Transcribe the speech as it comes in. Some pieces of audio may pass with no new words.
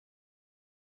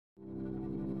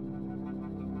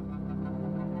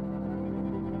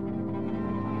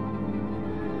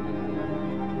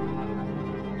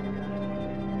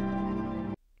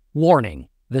Warning,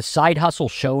 the side hustle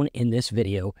shown in this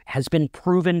video has been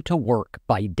proven to work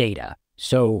by data.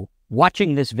 So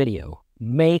watching this video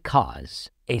may cause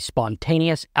a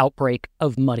spontaneous outbreak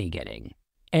of money getting.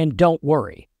 And don't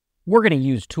worry, we're going to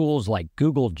use tools like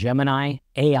Google Gemini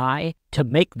AI to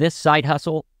make this side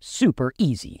hustle super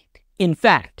easy. In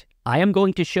fact, I am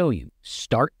going to show you,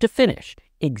 start to finish,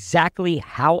 exactly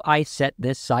how I set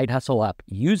this side hustle up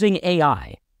using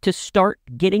AI to start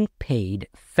getting paid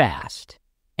fast.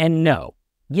 And no,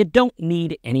 you don't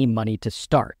need any money to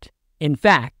start. In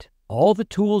fact, all the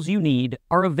tools you need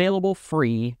are available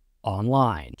free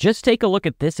online. Just take a look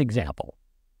at this example.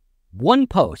 One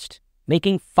post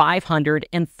making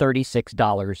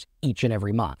 $536 each and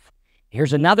every month.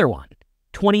 Here's another one,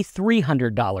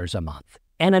 $2,300 a month.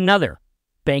 And another,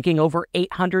 banking over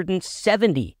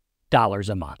 $870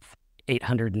 a month.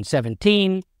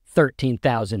 817,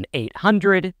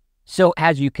 13,800. So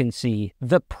as you can see,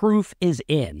 the proof is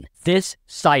in. This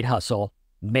side hustle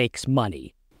makes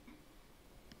money.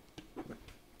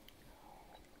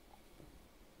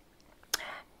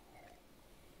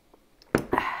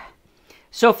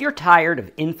 So if you're tired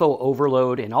of info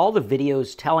overload and all the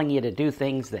videos telling you to do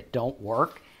things that don't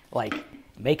work, like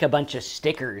make a bunch of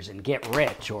stickers and get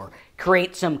rich, or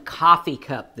create some coffee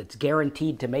cup that's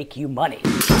guaranteed to make you money.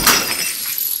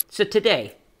 So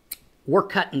today, we're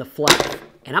cutting the fluff.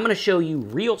 And I'm going to show you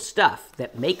real stuff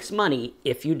that makes money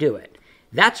if you do it.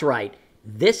 That's right,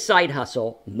 this side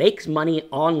hustle makes money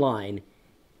online,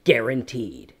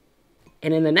 guaranteed.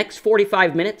 And in the next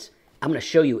 45 minutes, I'm going to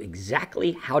show you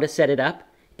exactly how to set it up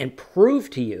and prove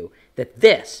to you that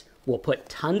this will put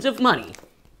tons of money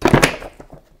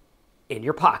in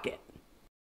your pocket.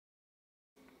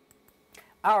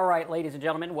 All right, ladies and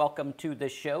gentlemen, welcome to the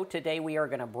show. Today we are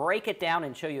going to break it down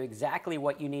and show you exactly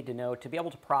what you need to know to be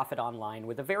able to profit online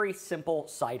with a very simple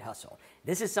side hustle.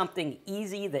 This is something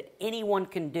easy that anyone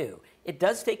can do. It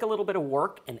does take a little bit of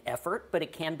work and effort, but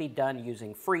it can be done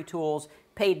using free tools,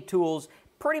 paid tools,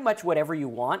 pretty much whatever you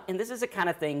want, and this is the kind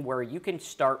of thing where you can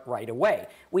start right away.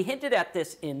 We hinted at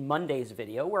this in Monday's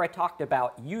video where I talked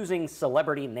about using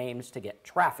celebrity names to get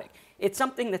traffic. It's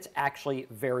something that's actually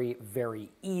very,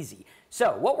 very easy.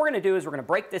 So what we're going to do is we're going to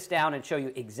break this down and show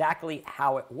you exactly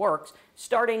how it works,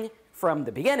 starting from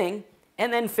the beginning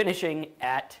and then finishing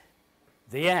at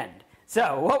the end.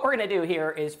 So what we're going to do here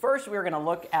is first we're going to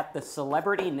look at the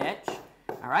celebrity niche.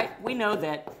 All right, we know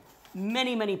that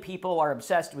many people are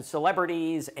obsessed with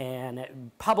celebrities and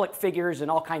public figures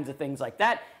and all kinds of things like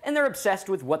that, and they're obsessed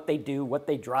with what they do, what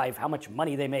they drive, how much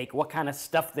money they make, what kind of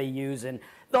stuff they use, and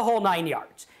the whole 9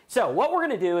 yards. So what we're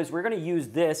going to do is we're going to use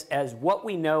this as what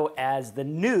we know as the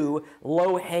new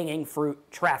low-hanging fruit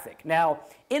traffic. Now,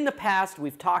 in the past,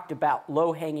 we've talked about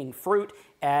low-hanging fruit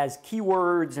as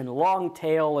keywords and long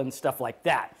tail and stuff like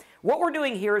that. What we're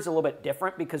doing here is a little bit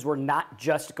different because we're not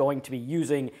just going to be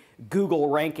using Google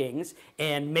rankings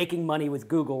and making money with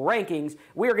Google rankings.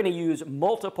 We're going to use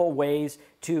multiple ways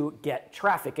to get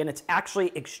traffic, and it's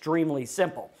actually extremely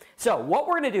simple. So what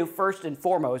we're going to do first and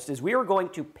foremost is we are going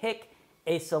to pick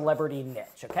a celebrity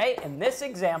niche, okay? In this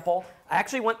example, I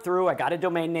actually went through, I got a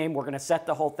domain name, we're going to set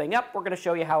the whole thing up, we're going to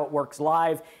show you how it works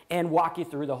live and walk you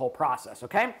through the whole process,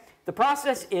 okay? The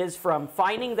process is from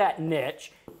finding that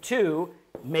niche to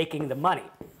making the money.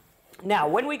 Now,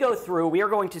 when we go through, we are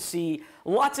going to see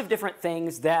lots of different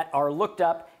things that are looked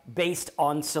up based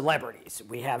on celebrities.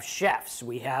 We have chefs,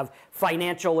 we have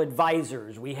financial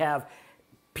advisors, we have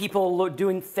people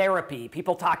doing therapy,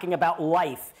 people talking about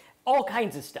life, all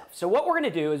kinds of stuff. So what we're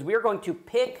going to do is we're going to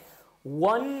pick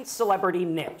one celebrity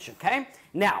niche, okay?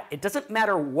 Now, it doesn't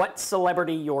matter what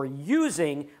celebrity you're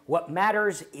using. What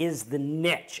matters is the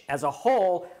niche. As a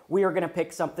whole, we are going to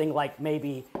pick something like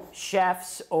maybe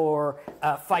chefs or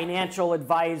financial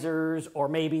advisors, or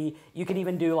maybe you can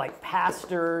even do like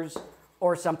pastors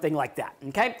or something like that,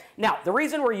 okay? Now, the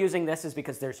reason we're using this is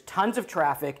because there's tons of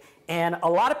traffic, and a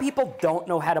lot of people don't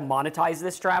know how to monetize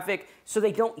this traffic, so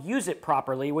they don't use it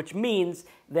properly, which means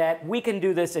that we can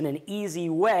do this in an easy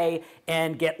way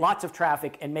and get lots of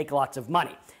traffic and make lots of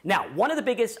money. Now, one of the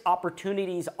biggest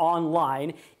opportunities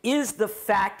online is the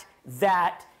fact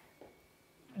that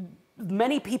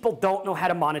many people don't know how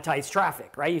to monetize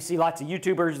traffic, right? You see lots of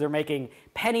YouTubers, they're making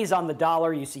pennies on the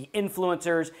dollar. You see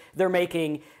influencers, they're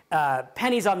making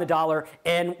pennies on the dollar,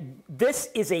 and this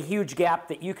is a huge gap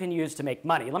that you can use to make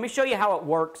money. Let me show you how it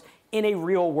works in a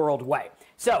real world way.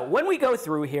 So when we go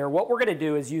through here, what we're going to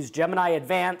do is use Gemini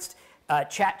Advanced,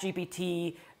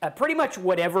 chatgpt, pretty much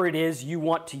whatever it is you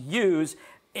want to use,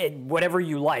 whatever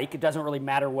you like. It doesn't really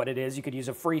matter what it is. You could use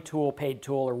a free tool, paid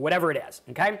tool, or whatever it is,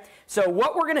 okay? So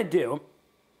what we're going to do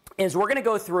is we're going to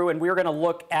go through and we're going to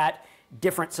look at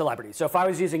different celebrities. So if I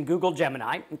was using Google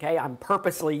Gemini, okay, I'm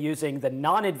purposely using the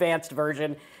non-advanced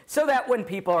version so that when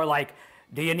people are like,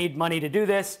 do you need money to do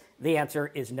this? The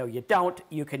answer is no, you don't.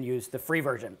 You can use the free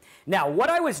version. Now, what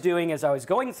I was doing is I was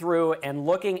going through and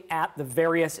looking at the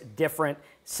various different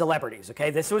celebrities, okay?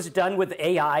 This was done with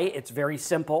AI. It's very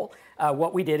simple.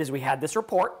 What we did is we had this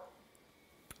report.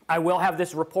 I will have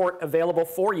this report available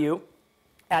for you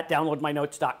at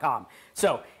downloadmynotes.com.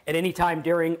 So at any time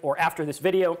during or after this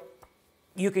video,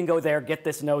 you can go there, get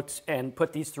this notes, and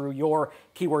put these through your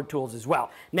keyword tools as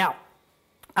well. Now,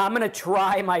 I'm going to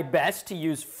try my best to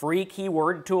use free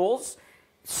keyword tools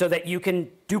so that you can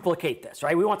duplicate this,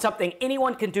 right? We want something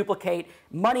anyone can duplicate.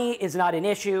 Money is not an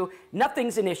issue.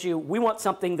 Nothing's an issue. We want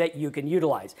something that you can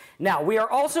utilize. Now, we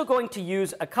are also going to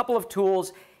use a couple of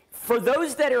tools. For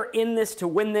those that are in this to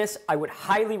win this, I would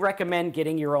highly recommend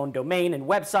getting your own domain and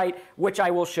website, which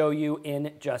I will show you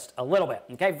in just a little bit.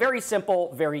 Okay, very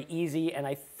simple, very easy, and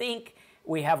I think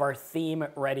we have our theme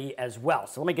ready as well.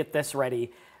 So let me get this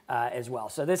ready as well.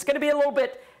 So this is going to be a little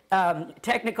bit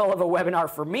technical of a webinar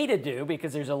for me to do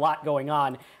because there's a lot going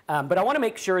on, but I want to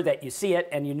make sure that you see it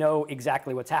and you know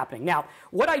exactly what's happening. Now,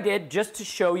 what I did just to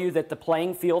show you that the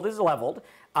playing field is leveled,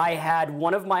 I had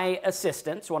one of my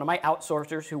assistants, one of my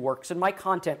outsourcers who works in my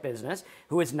content business,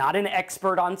 who is not an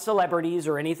expert on celebrities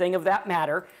or anything of that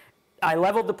matter. I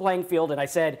leveled the playing field and I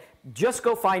said, just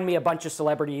go find me a bunch of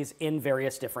celebrities in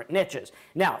various different niches.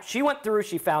 Now, she went through,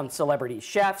 she found celebrity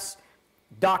chefs,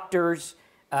 doctors,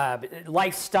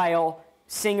 lifestyle,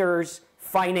 singers,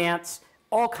 finance,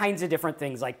 all kinds of different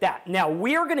things like that. Now,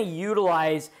 we are going to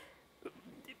utilize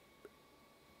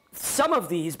some of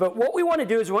these, but what we want to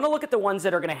do is we want to look at the ones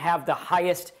that are going to have the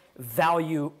highest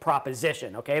value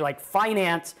proposition, okay? Like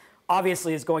finance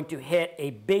obviously is going to hit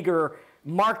a bigger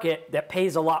market that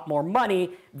pays a lot more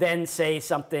money than, say,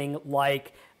 something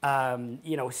like,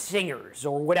 singers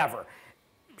or whatever.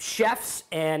 Chefs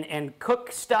and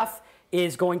cook stuff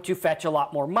is going to fetch a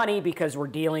lot more money because we're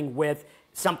dealing with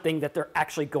something that they're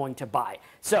actually going to buy.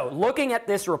 So looking at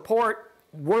this report,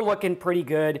 we're looking pretty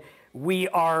good.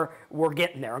 We're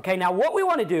getting there, okay? Now, what we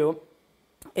want to do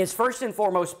is first and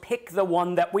foremost pick the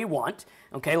one that we want.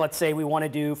 Okay, let's say we want to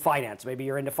do finance. Maybe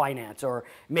you're into finance, or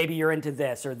maybe you're into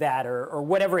this or that, or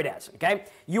whatever it is, okay?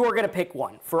 You are going to pick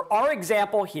one. For our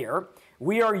example here,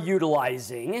 we are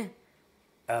utilizing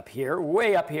up here,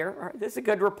 way up here. All right, this is a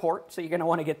good report, so you're going to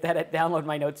want to get that at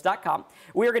downloadmynotes.com.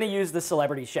 We're going to use the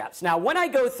celebrity chefs. Now, when I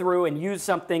go through and use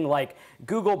something like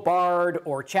Google Bard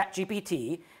or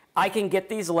ChatGPT, I can get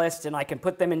these lists and I can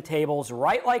put them in tables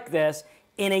right like this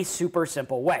in a super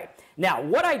simple way. Now,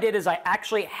 what I did is I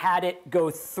actually had it go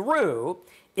through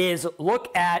is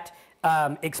look at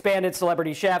expanded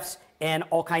celebrity chefs and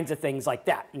all kinds of things like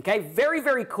that. Okay, very,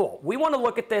 very cool. We want to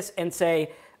look at this and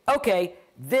say, okay,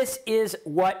 this is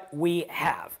what we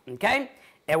have, okay?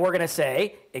 And we're going to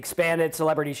say expanded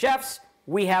celebrity chefs.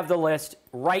 We have the list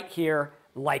right here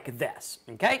like this,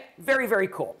 okay? Very, very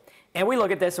cool. And we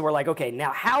look at this and we're like, okay,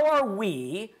 now how are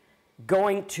we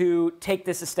going to take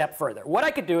this a step further? What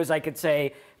I could do is I could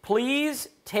say, please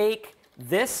take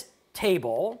this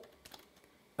table,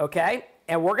 okay?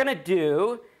 And we're going to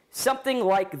do something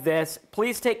like this.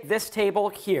 Please take this table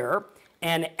here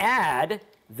and add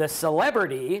the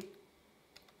celebrity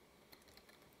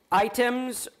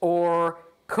items or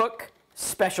cook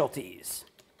specialties.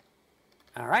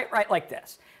 All right, right like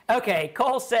this. Okay,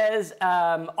 Cole says,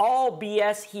 all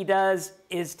BS he does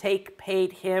is take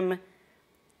paid him.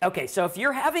 Okay, so if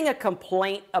you're having a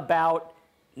complaint about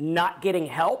not getting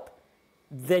help,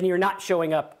 then you're not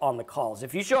showing up on the calls.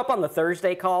 If you show up on the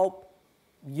Thursday call,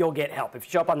 you'll get help. If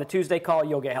you show up on the Tuesday call,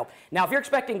 you'll get help. Now, if you're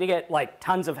expecting to get like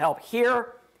tons of help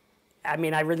here, I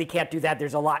mean, I really can't do that.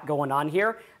 There's a lot going on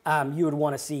here. You would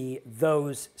want to see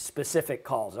those specific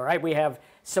calls, all right? We have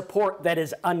support that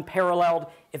is unparalleled.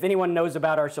 If anyone knows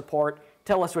about our support,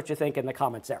 tell us what you think in the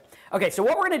comments there. Okay, so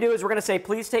what we're going to do is we're going to say,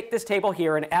 please take this table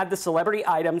here and add the celebrity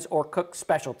items or cook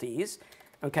specialties,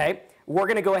 okay? We're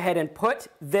going to go ahead and put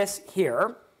this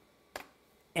here,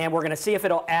 and we're going to see if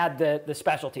it'll add the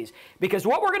specialties. Because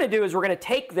what we're going to do is we're going to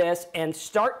take this and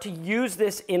start to use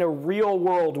this in a real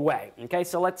world way. Okay,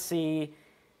 so let's see.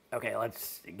 Okay,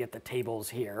 let's get the tables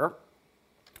here.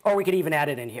 Or we could even add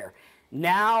it in here.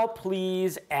 Now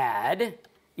please add,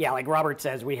 yeah, like Robert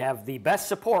says, we have the best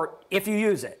support if you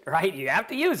use it, right? You have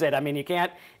to use it. I mean, you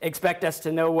can't expect us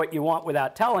to know what you want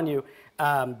without telling you.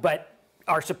 But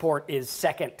our support is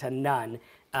second to none.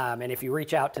 And if you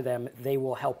reach out to them, they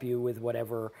will help you with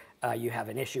whatever you have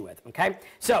an issue with, okay?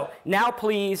 So now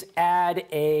please add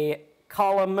a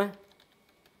column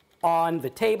on the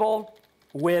table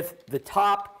with the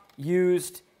top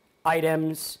used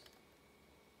items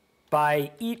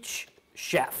by each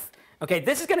chef. Okay,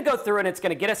 this is going to go through and it's going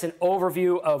to get us an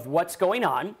overview of what's going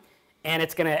on. And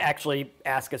it's going to actually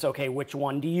ask us, okay, which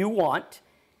one do you want?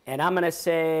 And I'm going to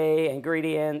say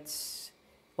ingredients.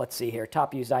 Let's see here.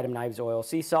 Top used item, knives, oil,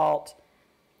 sea salt.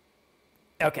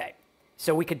 Okay,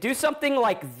 so we could do something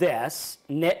like this,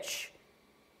 niche.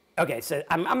 Okay, so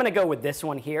I'm going to go with this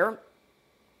one here.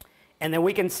 And then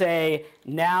we can say,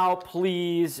 now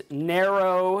please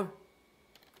narrow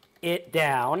it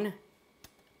down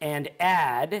and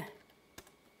add,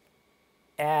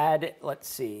 let's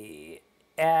see,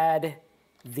 add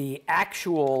the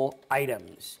actual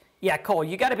items. Yeah, Cole,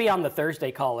 you got to be on the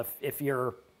Thursday call if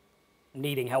you're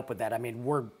needing help with that. I mean,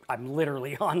 I'm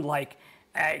literally on like,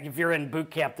 if you're in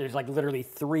boot camp, there's like literally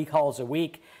 3 calls a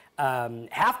week.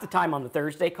 Half the time on the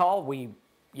Thursday call, we,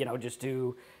 just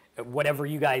do whatever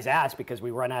you guys ask because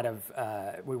we run out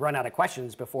of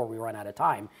questions before we run out of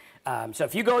time. So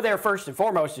if you go there first and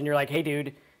foremost and you're like, hey,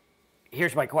 dude,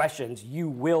 here's my questions, you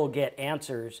will get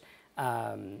answers,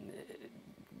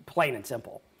 plain and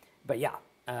simple. But yeah,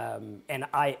 and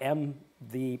I am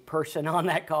the person on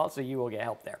that call, so you will get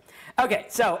help there. Okay,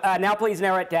 so now please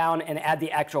narrow it down and add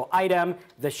the actual item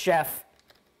the chef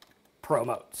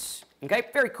promotes. Okay,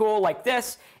 very cool, like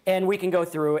this, and we can go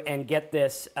through and get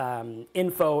this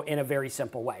info in a very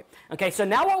simple way. Okay, so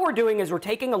now what we're doing is we're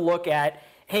taking a look at,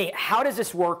 hey, how does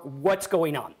this work? What's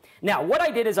going on? Now, what I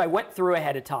did is I went through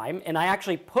ahead of time, and I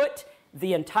actually put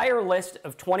the entire list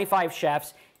of 25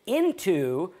 chefs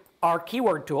into our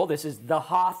keyword tool. This is the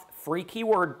Hoth free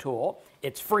keyword tool.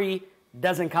 It's free,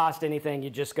 doesn't cost anything, you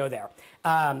just go there.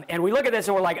 And we look at this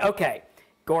and we're like, okay,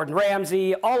 Gordon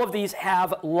Ramsay, all of these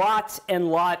have lots and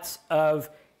lots of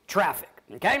traffic,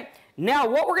 okay? Now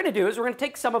what we're gonna do is we're gonna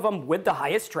take some of them with the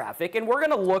highest traffic and we're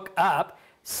gonna look up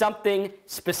something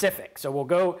specific. So we'll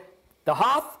go, the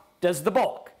Hoth does the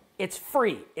bulk. It's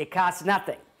free, it costs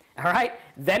nothing, all right?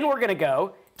 Then we're gonna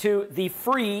go to the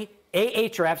free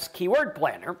Ahrefs keyword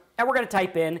planner and we're gonna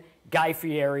type in Guy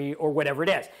Fieri or whatever it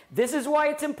is. This is why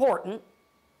it's important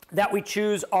that we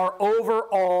choose our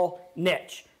overall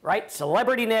niche, right?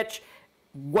 Celebrity niche,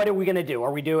 what are we gonna do?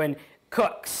 Are we doing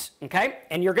cooks, okay?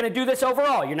 And you're gonna do this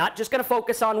overall. You're not just gonna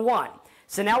focus on one.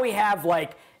 So now we have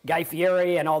like Guy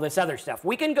Fieri and all this other stuff.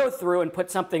 We can go through and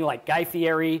put something like Guy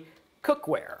Fieri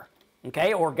cookware,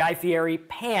 okay? Or Guy Fieri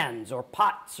pans or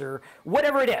pots or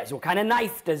whatever it is. What kind of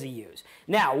knife does he use?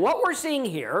 Now, what we're seeing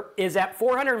here is that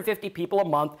 450 people a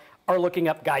month are looking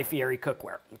up Guy Fieri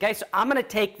cookware, okay? So I'm gonna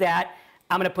take that,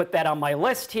 I'm gonna put that on my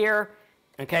list here,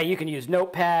 okay? You can use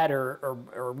Notepad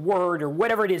or Word or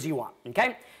whatever it is you want,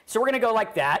 okay? So we're gonna go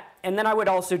like that, and then I would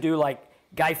also do like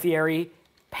Guy Fieri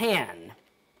pans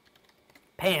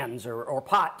or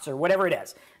pots or whatever it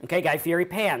is, okay? Guy Fieri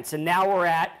pans, and now we're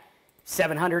at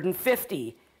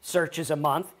 750 searches a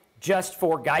month just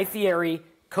for Guy Fieri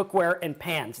cookware and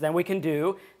pans. Then we can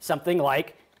do something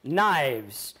like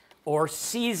knives or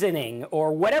seasoning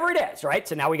or whatever it is, right?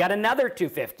 So now we got another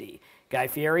 250. Guy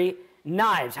Fieri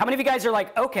knives. How many of you guys are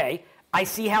like, okay, I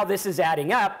see how this is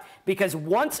adding up because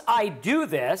once I do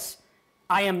this,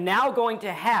 I am now going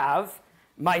to have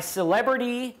my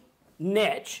celebrity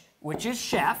niche, which is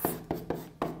chef,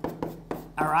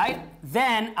 all right?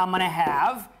 Then I'm gonna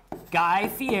have Guy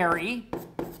Fieri,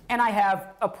 and I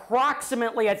have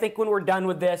approximately, I think when we're done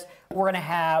with this, we're gonna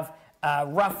have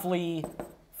roughly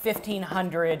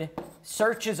 1,500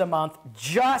 searches a month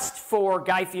just for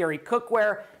Guy Fieri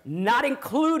cookware, not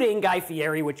including Guy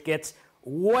Fieri, which gets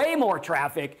way more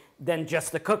traffic than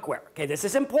just the cookware. Okay, this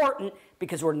is important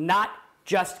because we're not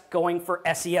just going for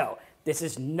SEO. This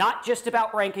is not just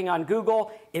about ranking on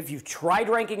Google. If you've tried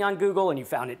ranking on Google and you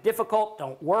found it difficult,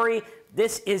 don't worry.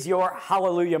 This is your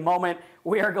hallelujah moment.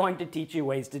 We are going to teach you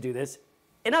ways to do this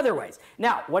in other ways.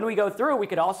 Now, when we go through, we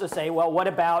could also say, well, what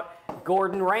about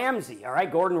Gordon Ramsay? All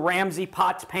right, Gordon Ramsay,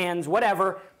 pots, pans,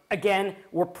 whatever. Again,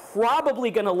 we're probably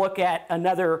going to look at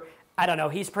another, I don't know,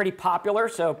 he's pretty popular,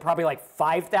 so probably like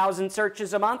 5,000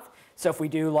 searches a month. So if we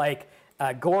do like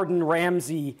Gordon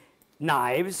Ramsay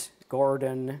knives,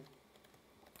 Gordon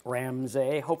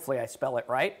Ramsay, hopefully I spell it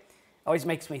right. Always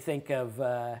makes me think of,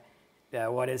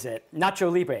 what is it?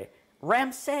 Nacho Libre.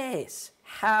 Ramses,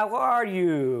 how are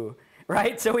you?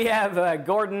 Right, so we have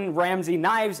Gordon Ramsay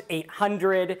knives,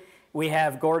 800. We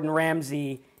have Gordon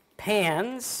Ramsay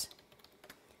pans,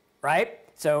 right?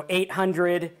 So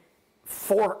 800,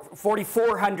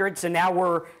 4,400, so now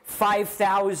we're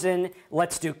 5,000.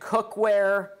 Let's do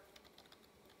cookware.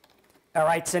 All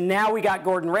right, so now we got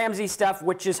Gordon Ramsay stuff,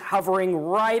 which is hovering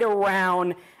right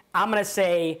around, I'm gonna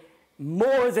say,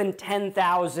 more than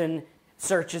 10,000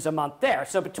 searches a month there.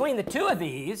 So between the two of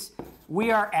these,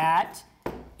 we are at,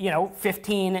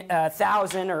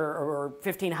 15,000 or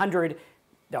 1,500,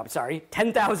 no, I'm sorry,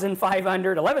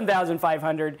 10,500,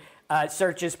 11,500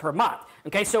 searches per month.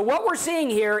 Okay, so what we're seeing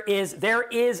here is there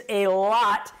is a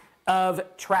lot of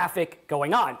traffic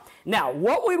going on. Now,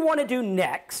 what we want to do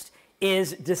next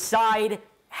is decide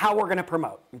how we're going to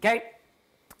promote, okay?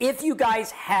 If you guys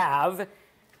have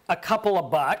a couple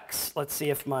of bucks, let's see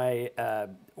if my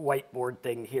whiteboard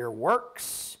thing here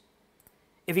works.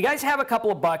 If you guys have a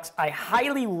couple of bucks, I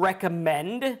highly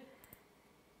recommend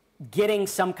getting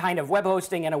some kind of web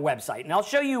hosting and a website. And I'll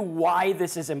show you why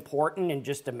this is important in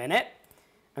just a minute,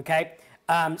 okay?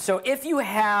 So if you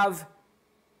have,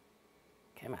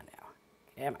 come on now,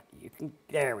 come on, you can,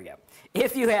 there we go.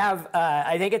 If you have,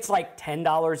 I think it's like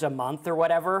 $10 a month or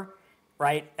whatever,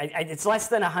 right? It's less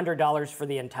than $100 for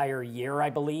the entire year,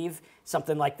 I believe,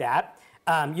 something like that.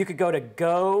 You could go to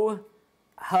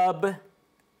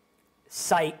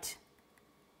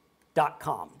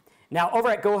gohubsite.com. Now, over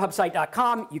at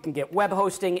gohubsite.com, you can get web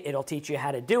hosting. It'll teach you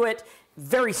how to do it.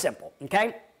 Very simple,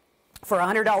 okay? For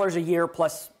 $100 a year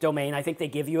plus domain, I think they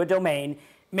give you a domain,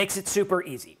 makes it super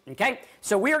easy, okay?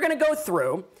 So we are going to go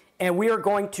through, and we are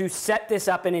going to set this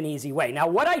up in an easy way. Now,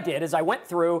 what I did is I went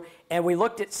through, and we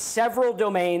looked at several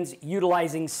domains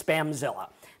utilizing Spamzilla.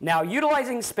 Now,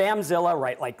 utilizing Spamzilla,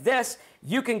 right, like this,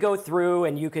 you can go through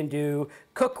and you can do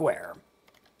cookware.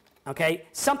 Okay,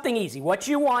 something easy. What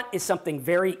you want is something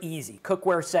very easy.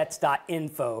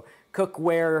 Cookwaresets.info,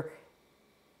 cookware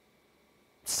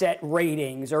set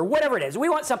ratings, or whatever it is. We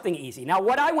want something easy. Now,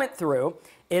 what I went through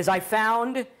is I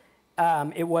found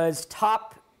it was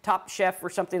Top Chef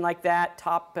or something like that.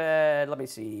 Let me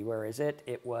see, where is it?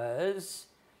 It was,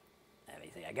 let me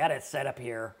see, I got it set up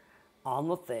here on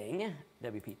the thing,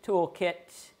 WP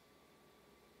Toolkit,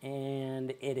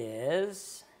 and it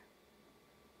is,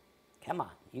 come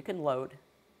on. You can load.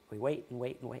 We wait and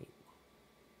wait and wait.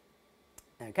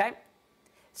 Okay?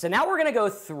 So now we're going to go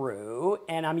through,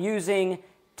 and I'm using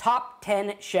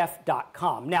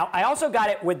top10chef.com. Now, I also got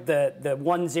it with the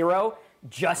 10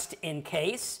 just in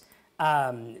case,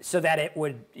 so that it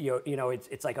would,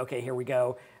 it's like, okay, here we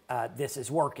go. This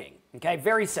is working. Okay?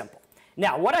 Very simple.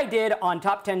 Now, what I did on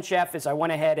Top 10 Chef is I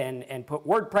went ahead and put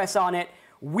WordPress on it.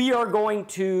 We are going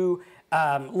to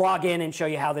log in and show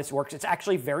you how this works. It's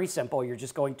actually very simple. You're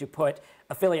just going to put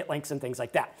affiliate links and things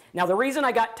like that. Now, the reason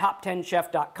I got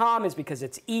top10chef.com is because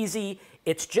it's easy,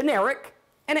 it's generic,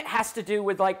 and it has to do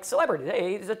with like celebrities.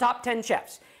 Hey, the top 10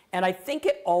 chefs. And I think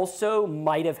it also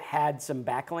might have had some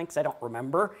backlinks. I don't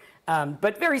remember,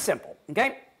 but very simple,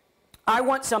 okay? I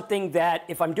want something that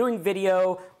if I'm doing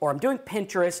video or I'm doing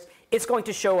Pinterest, it's going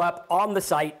to show up on the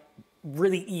site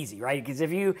really easy, right? Because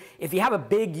if you have a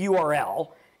big URL,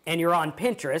 and you're on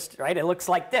Pinterest, right, it looks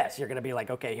like this. You're going to be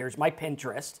like, okay, here's my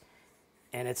Pinterest,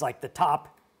 and it's like the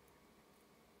top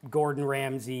Gordon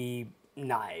Ramsay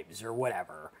knives or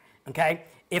whatever, okay?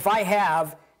 If I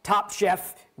have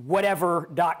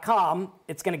topchefwhatever.com,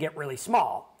 it's going to get really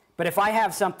small. But if I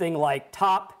have something like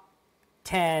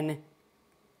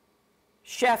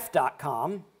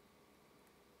top10chef.com,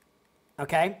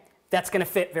 okay, that's going to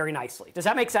fit very nicely. Does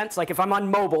that make sense? Like if I'm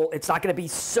on mobile, it's not going to be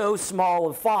so small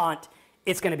of font,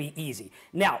 it's going to be easy.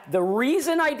 Now, the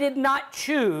reason I did not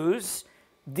choose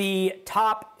the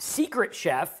Top Secret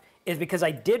Chef is because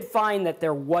I did find that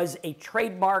there was a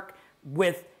trademark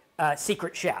with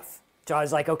Secret Chef. So I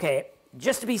was like, okay,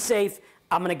 just to be safe,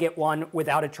 I'm going to get one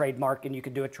without a trademark, and you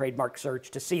can do a trademark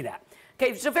search to see that.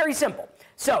 Okay, so very simple.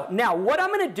 So now what I'm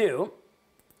going to do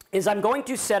is I'm going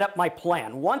to set up my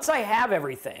plan. Once I have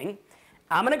everything,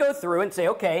 I'm going to go through and say,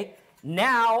 okay,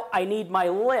 now I need my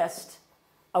list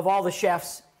of all the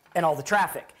chefs and all the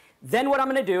traffic. Then what I'm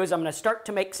going to do is I'm going to start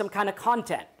to make some kind of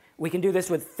content. We can do this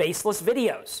with faceless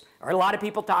videos. Or a lot of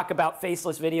people talk about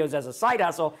faceless videos as a side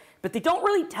hustle, but they don't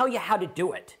really tell you how to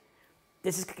do it.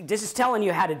 This is telling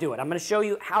you how to do it. I'm going to show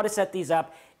you how to set these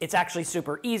up. It's actually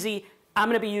super easy. I'm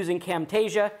going to be using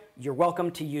Camtasia. You're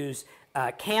welcome to use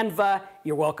Canva.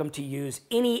 You're welcome to use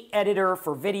any editor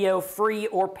for video, free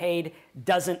or paid,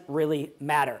 doesn't really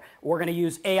matter. We're going to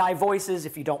use AI voices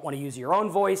if you don't want to use your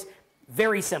own voice.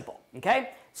 Very simple,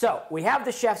 okay? So we have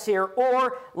the chefs here,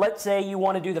 or let's say you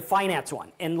want to do the finance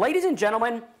one. And ladies and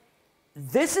gentlemen,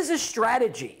 this is a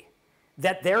strategy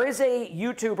that there is a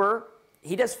YouTuber,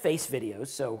 he does face videos,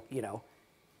 so,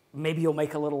 maybe you'll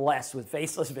make a little less with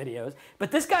faceless videos. But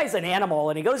this guy's an animal,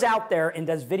 and he goes out there and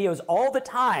does videos all the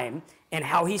time. And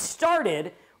how he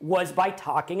started was by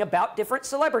talking about different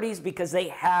celebrities because they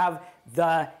have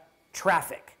the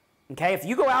traffic. Okay, if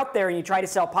you go out there and you try to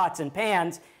sell pots and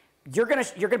pans, you're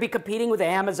gonna be competing with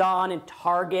Amazon and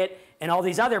Target and all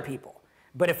these other people.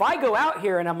 But if I go out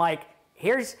here and I'm like,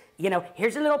 here's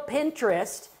a little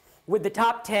Pinterest with the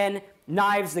top 10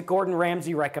 knives that Gordon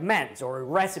Ramsay recommends, or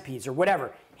recipes, or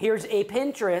whatever. Here's a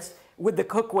Pinterest with the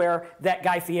cookware that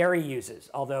Guy Fieri uses,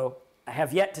 although I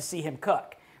have yet to see him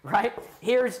cook, right?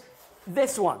 Here's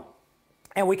this one,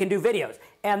 and we can do videos.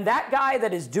 And that guy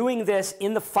that is doing this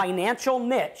in the financial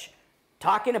niche,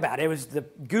 talking about it was the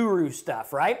guru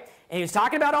stuff, right? And he was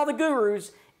talking about all the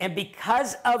gurus, and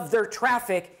because of their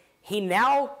traffic, he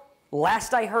now,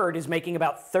 last I heard, is making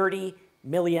about $30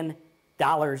 million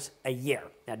a year.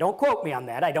 Now, don't quote me on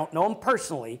that. I don't know him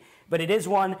personally, but it is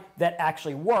one that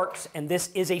actually works, and this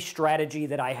is a strategy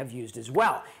that I have used as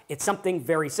well. It's something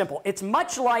very simple. It's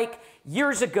much like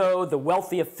years ago, the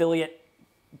wealthy affiliate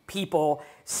people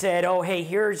said, oh, hey,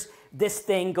 here's this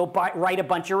thing, go write a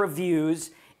bunch of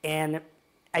reviews, and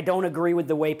I don't agree with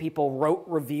the way people wrote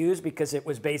reviews because it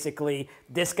was basically,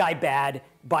 this guy bad,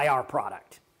 buy our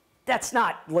product. That's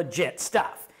not legit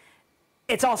stuff.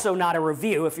 It's also not a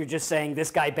review if you're just saying,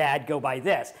 this guy bad, go buy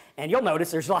this. And you'll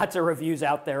notice there's lots of reviews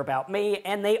out there about me,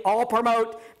 and they all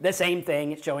promote the same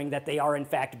thing, showing that they are in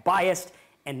fact biased,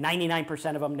 and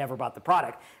 99% of them never bought the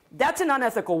product. That's an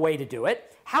unethical way to do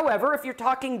it. However, if you're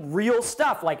talking real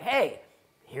stuff like, hey,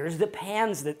 here's the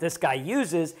pans that this guy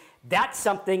uses, that's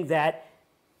something that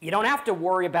you don't have to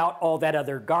worry about all that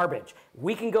other garbage.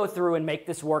 We can go through and make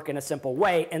this work in a simple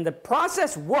way, and the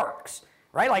process works,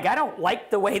 right? Like, I don't like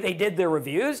the way they did their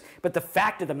reviews, but the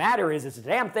fact of the matter is the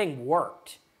damn thing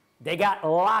worked. They got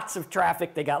lots of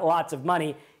traffic, they got lots of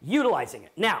money utilizing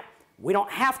it. Now, we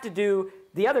don't have to do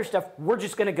the other stuff. We're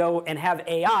just gonna go and have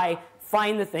AI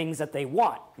find the things that they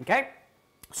want, okay?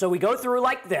 So we go through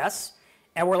like this,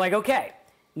 and we're like, okay,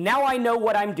 now I know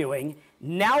what I'm doing.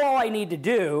 Now all I need to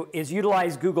do is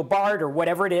utilize Google Bard or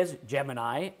whatever it is,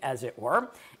 Gemini as it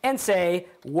were, and say,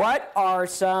 what are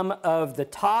some of the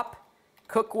top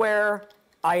cookware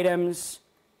items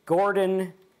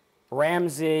Gordon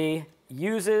Ramsay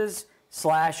uses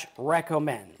 /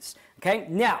 recommends? Okay,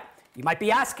 now you might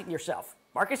be asking yourself,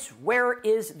 Marcus, where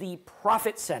is the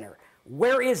profit center?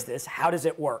 Where is this? How does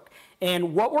it work?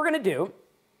 And what we're going to do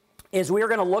is we are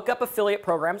going to look up affiliate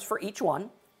programs for each one.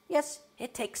 Yes,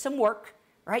 it takes some work,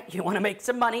 right? You want to make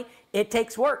some money. It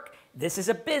takes work. This is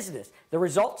a business. The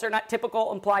results are not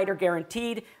typical, implied, or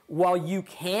guaranteed. While you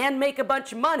can make a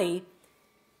bunch of money,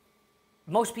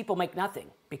 most people make nothing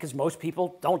because most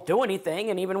people don't do anything,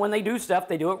 and even when they do stuff,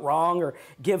 they do it wrong or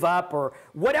give up or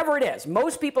whatever it is.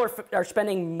 Most people are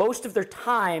spending most of their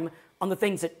time on the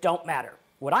things that don't matter.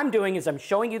 What I'm doing is I'm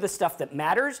showing you the stuff that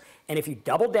matters, and if you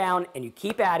double down and you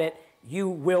keep at it, you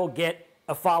will get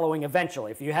a following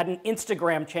eventually. If you had an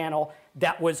Instagram channel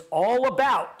that was all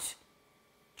about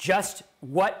just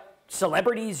what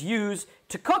celebrities use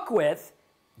to cook with,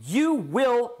 you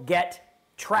will get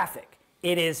traffic.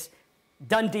 It is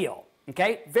done deal,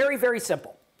 okay? Very, very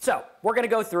simple. So we're gonna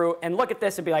go through and look at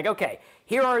this and be like, okay,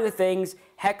 here are the things,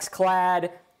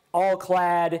 HexClad,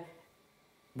 AllClad,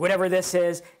 whatever this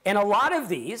is. And a lot of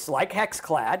these, like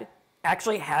HexClad,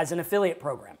 actually has an affiliate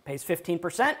program. Pays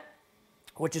 15%,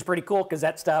 which is pretty cool because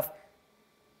that stuff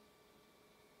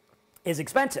is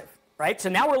expensive, right? So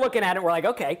now we're looking at it, we're like,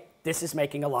 okay, this is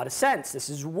making a lot of sense. This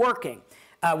is working.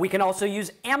 We can also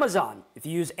use Amazon. If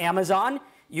you use Amazon,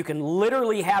 you can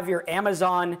literally have your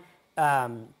Amazon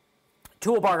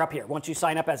toolbar up here. Once you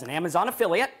sign up as an Amazon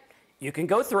affiliate, you can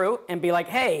go through and be like,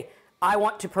 hey, I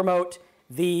want to promote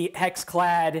the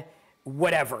HexClad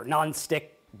whatever,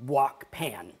 non-stick wok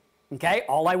pan, okay?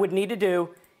 All I would need to do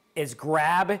is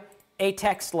grab a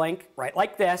text link right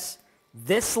like this.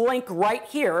 This link right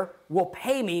here will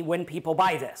pay me when people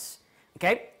buy this,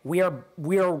 okay? We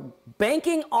are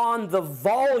banking on the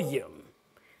volume.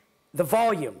 The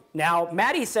volume. Now,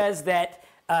 Maddie says that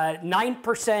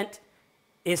 9%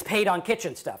 is paid on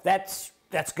kitchen stuff. That's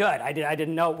good. I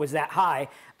didn't know it was that high.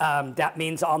 That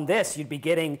means on this, you'd be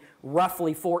getting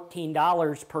roughly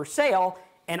 $14 per sale,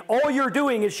 and all you're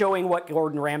doing is showing what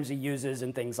Gordon Ramsay uses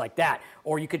and things like that.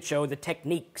 Or you could show the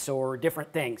techniques or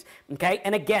different things, okay?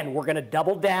 And again, we're gonna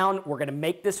double down. We're gonna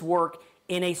make this work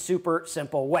in a super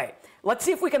simple way. Let's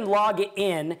see if we can log it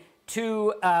in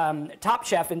to Top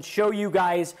Chef and show you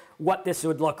guys what this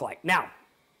would look like. Now,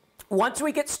 once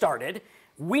we get started,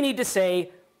 we need to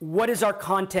say, what is our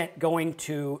content going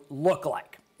to look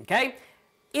like, okay?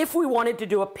 If we wanted to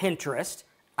do a Pinterest,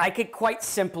 I could quite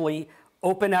simply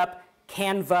open up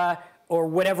Canva or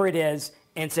whatever it is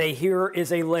and say, here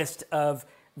is a list of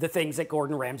the things that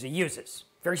Gordon Ramsay uses.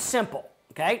 Very simple,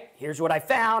 okay? Here's what I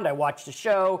found. I watched the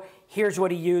show. Here's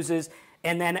what he uses.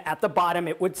 And then at the bottom,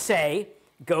 it would say,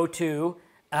 go to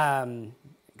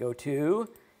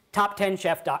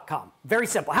top10chef.com. Very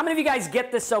simple. How many of you guys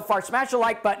get this so far? Smash the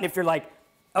like button if you're like,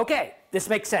 okay, this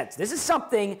makes sense. This is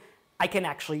something I can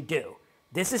actually do.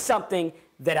 This is something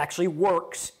that actually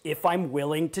works if I'm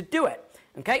willing to do it.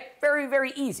 Okay, very,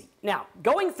 very easy. Now,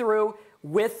 going through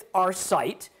with our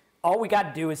site, all we got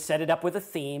to do is set it up with a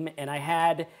theme. And I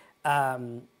had,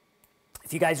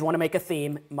 if you guys want to make a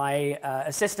theme, my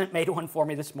assistant made one for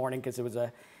me this morning because it was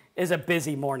a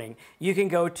busy morning. You can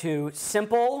go to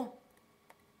simple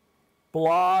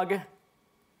blog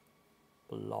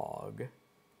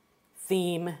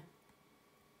theme.com.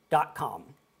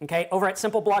 Okay, over at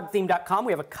simpleblogtheme.com,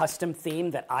 we have a custom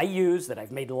theme that I use, that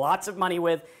I've made lots of money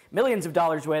with, millions of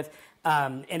dollars with,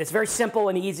 and it's very simple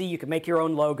and easy. You can make your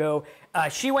own logo.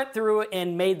 She went through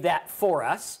and made that for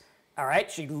us. All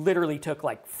right, she literally took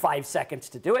like 5 seconds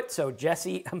to do it. So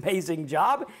Jessie, amazing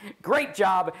job, great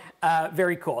job,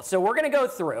 very cool. So we're going to go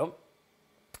through,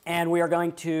 and we are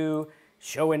going to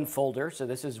show in folder. So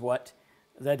this is what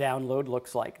the download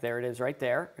looks like. There it is right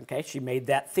there. Okay, she made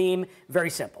that theme,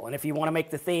 very simple. And if you want to make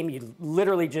the theme, you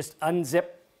literally just unzip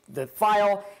the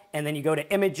file and then you go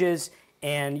to images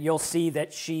and you'll see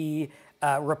that she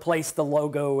replaced the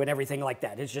logo and everything like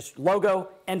that. It's just logo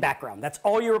and background. That's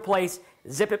all you replace.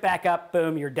 Zip it back up,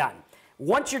 boom, you're done.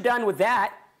 Once you're done with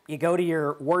that, you go to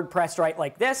your WordPress right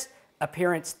like this,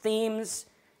 appearance themes,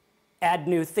 add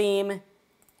new theme,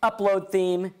 upload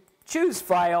theme, choose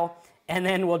file, and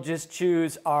then we'll just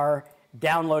choose our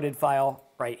downloaded file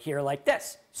right here like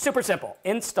this. Super simple.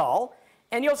 Install,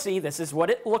 and you'll see this is what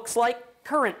it looks like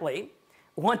currently.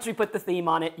 Once we put the theme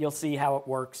on it, you'll see how it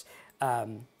works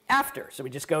after. So we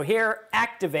just go here,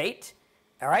 activate.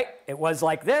 All right, it was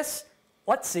like this.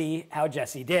 Let's see how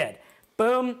Jessie did.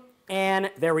 Boom, and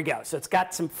there we go. So it's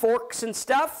got some forks and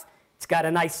stuff. It's got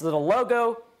a nice little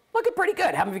logo. Looking pretty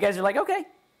good. How many of you guys are like, okay,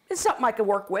 this is something I can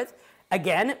work with?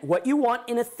 Again, what you want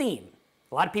in a theme.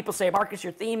 A lot of people say, Marcus,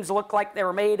 your themes look like they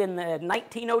were made in the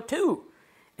 1902.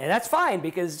 And that's fine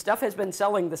because stuff has been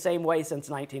selling the same way since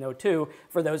 1902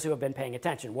 for those who have been paying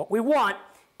attention. What we want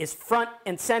is front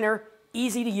and center,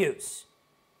 easy to use.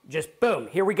 Just boom,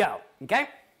 here we go, okay?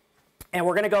 And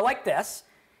we're going to go like this,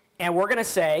 and we're going to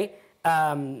say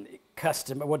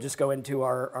custom. We'll just go into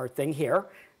our thing here.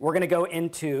 We're going to go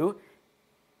into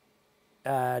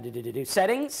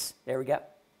settings. There we go.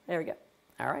 There we go.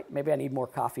 All right, maybe I need more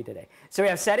coffee today. So we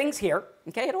have settings here.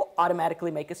 Okay, it'll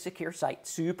automatically make a secure site,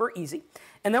 super easy.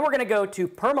 And then we're going to go to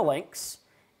permalinks,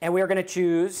 and we are going to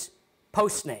choose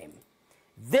post name.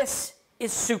 This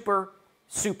is super,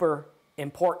 super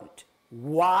important.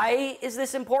 Why is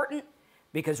this important?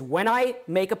 Because when I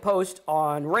make a post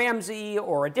on Ramsey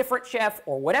or a different chef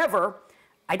or whatever,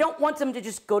 I don't want them to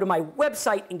just go to my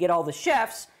website and get all the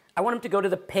chefs. I want them to go to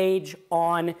the page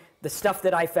on the stuff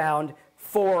that I found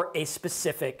for a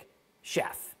specific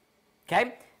chef,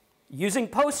 okay? Using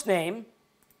post name,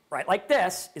 right like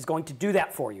this, is going to do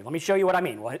that for you. Let me show you what I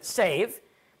mean. We'll hit save,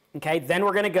 okay? Then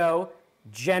we're gonna go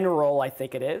general, I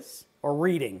think it is, or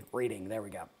reading, there we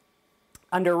go.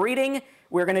 Under reading,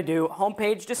 we're gonna do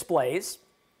homepage displays,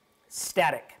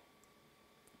 static.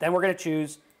 Then we're gonna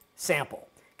choose sample.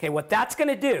 Okay, what that's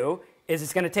gonna do is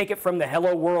it's gonna take it from the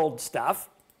hello world stuff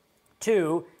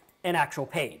to an actual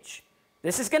page.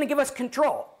 This is going to give us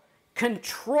control.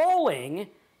 Controlling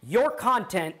your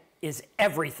content is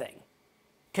everything.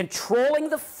 Controlling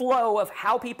the flow of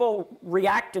how people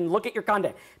react and look at your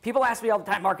content. People ask me all the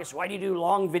time, Marcus, why do you do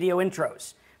long video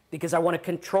intros? Because I want to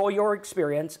control your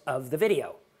experience of the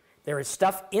video. There is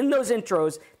stuff in those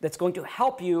intros that's going to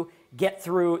help you get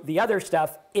through the other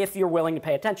stuff if you're willing to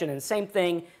pay attention. And the same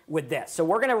thing with this. So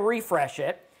we're going to refresh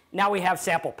it. Now we have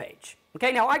sample page.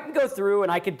 Okay, now I can go through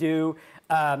and I could do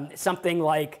something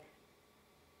like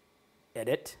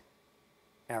edit.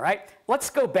 All right, let's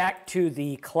go back to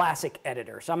the classic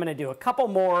editor. So I'm going to do a couple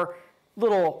more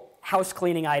little house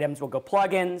cleaning items. We'll go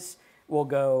plugins. We'll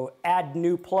go add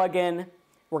new plugin.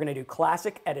 We're going to do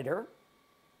classic editor.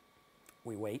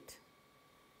 We wait.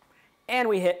 And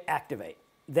we hit activate.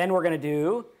 Then we're going to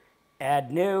do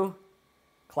add new,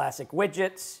 classic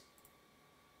widgets,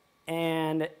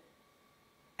 and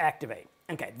activate.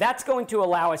 Okay, that's going to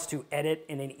allow us to edit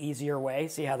in an easier way.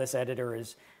 See how this editor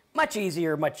is much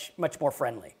easier, much more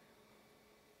friendly.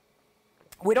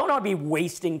 We don't want to be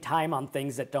wasting time on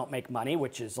things that don't make money,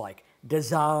 which is like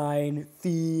design,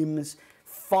 themes,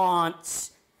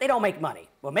 fonts. They don't make money.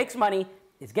 What makes money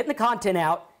is getting the content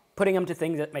out, putting them to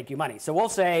things that make you money. So we'll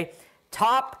say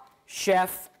top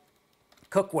chef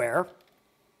cookware,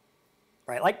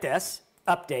 right, like this,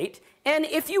 update. And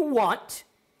if you want,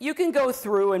 you can go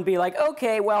through and be like,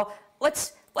 okay, well,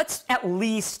 let's at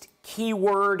least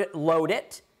keyword load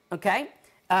it, okay?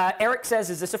 Eric says,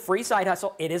 is this a free side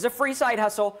hustle? It is a free side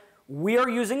hustle. We are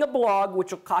using a blog,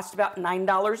 which will cost about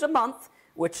 $9 a month,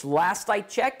 which last I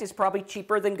checked is probably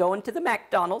cheaper than going to the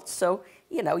McDonald's. So,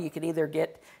 you know, you can either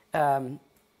get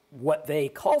what they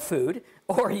call food,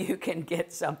 or you can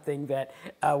get something that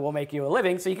will make you a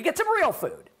living, so you can get some real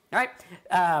food, all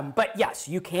right? But yes,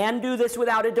 you can do this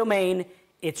without a domain.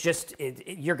 It's just,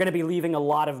 you're going to be leaving a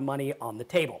lot of money on the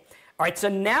table. All right, so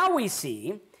now we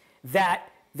see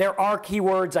that there are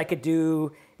keywords. I could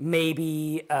do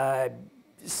maybe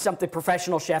something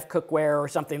professional chef cookware or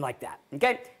something like that,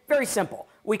 okay? Very simple.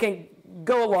 We can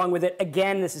go along with it.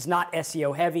 Again, this is not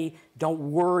SEO heavy.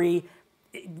 Don't worry.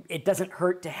 It doesn't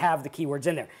hurt to have the keywords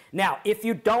in there. Now, if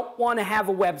you don't want to have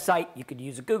a website, you could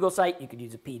use a Google site, you could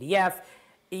use a PDF,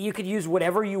 you could use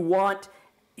whatever you want.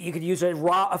 You could use a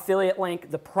raw affiliate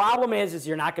link. The problem is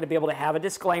you're not going to be able to have a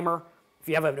disclaimer. If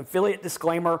you have an affiliate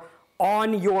disclaimer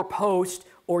on your post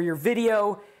or your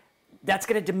video, that's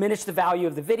going to diminish the value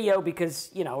of the video because,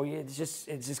 you know, it's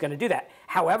just going to do that.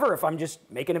 However, if I'm just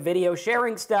making a video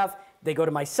sharing stuff, they go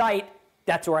to my site,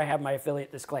 that's where I have my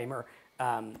affiliate disclaimer,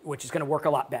 which is going to work a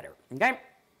lot better, okay?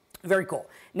 Very cool.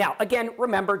 Now, again,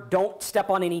 remember, don't step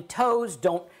on any toes.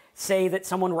 Don't say that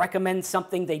someone recommends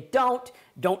something they don't.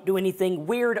 Don't do anything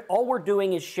weird. All we're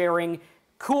doing is sharing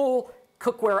cool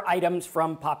cookware items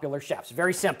from popular chefs.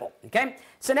 Very simple, okay?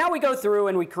 So now we go through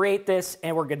and we create this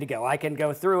and we're good to go. I can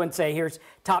go through and say, here's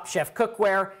Top Chef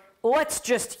Cookware. Let's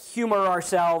just humor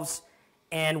ourselves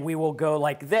and we will go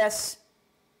like this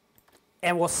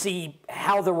and we'll see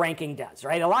how the ranking does,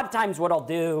 right? A lot of times what I'll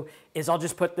do is I'll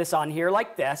just put this on here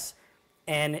like this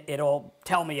and it'll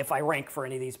tell me if I rank for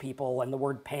any of these people and the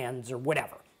word pans or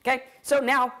whatever, okay? So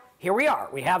now, here we are.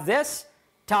 We have this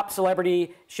Top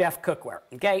Celebrity Chef Cookware,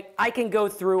 okay? I can go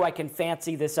through, I can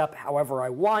fancy this up however I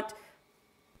want.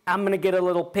 I'm gonna get a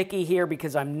little picky here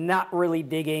because I'm not really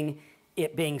digging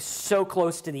it being so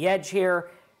close to the edge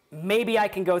here. Maybe I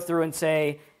can go through and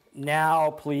say,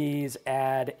 now please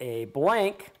add a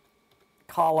blank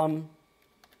column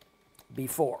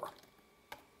before.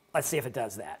 Let's see if it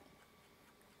does that.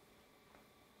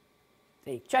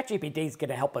 See, ChatGPT is going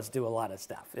to help us do a lot of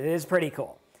stuff. It is pretty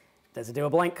cool. Does it do a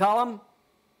blank column?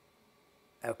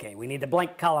 Okay, we need the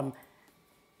blank column.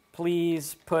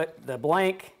 Please put the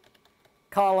blank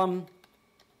column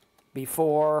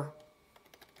before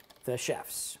the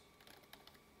chefs.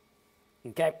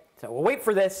 Okay, so we'll wait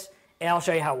for this, and I'll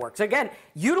show you how it works. Again,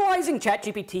 utilizing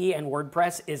ChatGPT and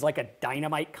WordPress is like a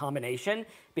dynamite combination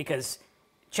because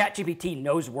ChatGPT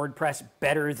knows WordPress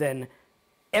better than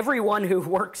everyone who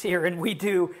works here, and we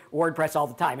do WordPress all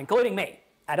the time, including me.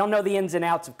 I don't know the ins and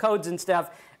outs of codes and stuff.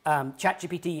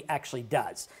 ChatGPT actually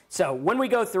does. So when we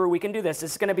go through, we can do this.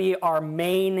 This is going to be our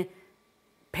main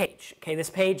page. Okay, this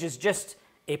page is just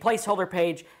a placeholder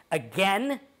page.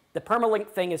 Again, the permalink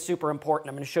thing is super important.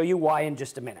 I'm going to show you why in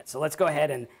just a minute. So let's go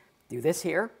ahead and do this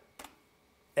here.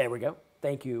 There we go.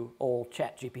 Thank you, old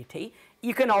ChatGPT.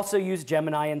 You can also use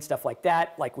Gemini and stuff like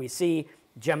that. Like we see,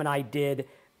 Gemini did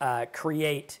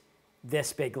create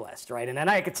this big list, right? And then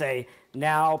I could say,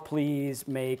 now please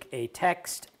make a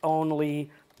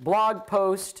text-only blog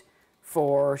post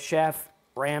for Chef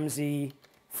Ramsay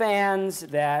fans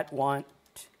that want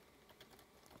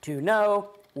to know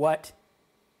what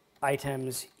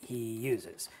items he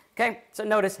uses. Okay, so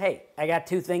notice, hey, I got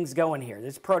two things going here.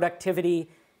 There's productivity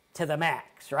to the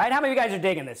max, right? How many of you guys are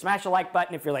digging this? Smash the like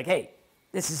button if you're like, hey,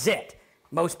 this is it.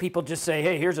 Most people just say,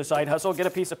 hey, here's a side hustle, get a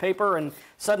piece of paper, and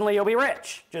suddenly you'll be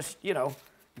rich. Just, you know,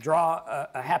 draw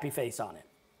a happy face on it.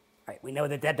 All right, we know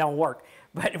that that don't work.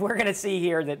 But we're going to see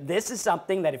here that this is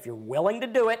something that if you're willing to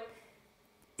do it,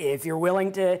 if you're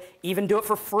willing to even do it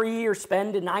for free or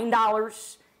spend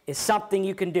 $9, is something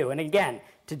you can do. And again,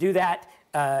 to do that,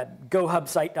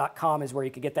 gohubsite.com is where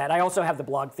you can get that. I also have the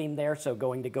blog theme there, so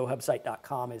going to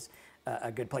gohubsite.com is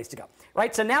a good place to go.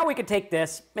 Right, so now we can take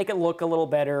this, make it look a little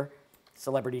better.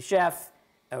 Celebrity chef.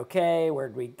 Okay,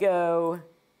 where'd we go?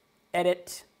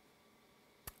 Edit.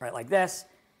 Right, like this.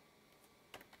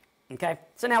 Okay,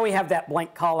 so now we have that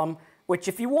blank column, which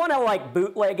if you want to like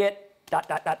bootleg it, dot,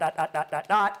 dot, dot, dot, dot, dot, dot,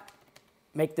 dot,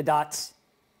 make the dots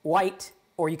white,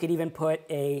 or you could even put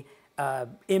a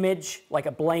image, like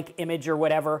a blank image or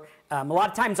whatever. A lot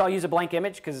of times I'll use a blank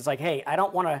image because it's like, hey, I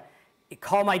don't want to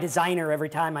call my designer every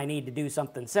time I need to do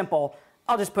something simple.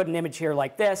 I'll just put an image here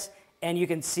like this, and you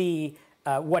can see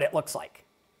what it looks like.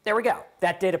 There we go.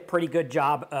 That did a pretty good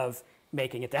job of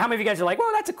making it there. How many of you guys are like,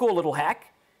 well, that's a cool little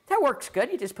hack. That works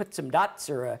good. You just put some dots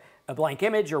or a blank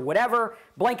image or whatever.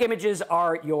 Blank images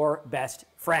are your best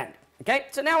friend. Okay,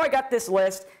 so now I got this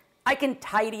list. I can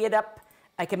tidy it up.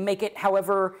 I can make it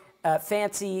however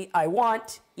fancy I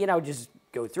want. You know, just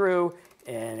go through,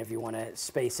 and if you want to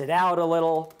space it out a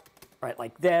little, right,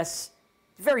 like this,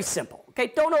 very simple,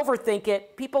 okay? Don't overthink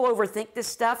it. People overthink this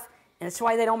stuff, and that's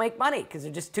why they don't make money, because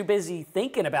they're just too busy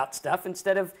thinking about stuff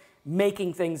instead of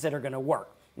making things that are going to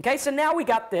work. Okay, so now we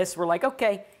got this. We're like,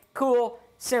 okay, cool,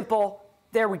 simple.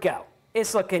 There we go.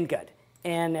 It's looking good.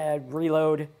 And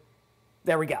reload.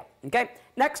 There we go. Okay,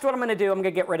 next what I'm going to do, I'm going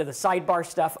to get rid of the sidebar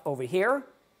stuff over here.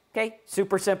 Okay,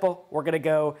 super simple. We're going to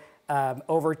go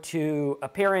over to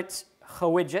Appearance,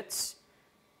 Widgets.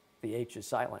 The H is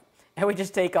silent. And we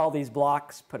just take all these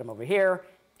blocks, put them over here,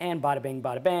 and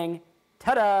bada bing,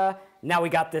 ta-da! Now we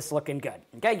got this looking good.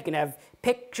 Okay, you can have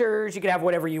pictures, you can have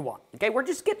whatever you want. Okay, we're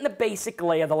just getting the basic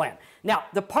lay of the land. Now,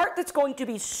 the part that's going to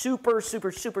be super,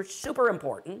 super, super, super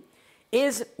important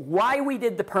is why we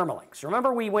did the permalinks.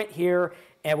 Remember, we went here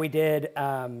and we did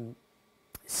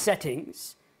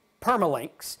settings,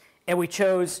 permalinks, and we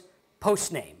chose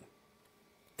post name.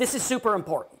 This is super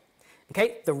important.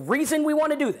 Okay, the reason we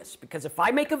want to do this, because if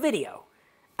I make a video,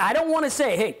 I don't want to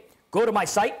say, hey, go to my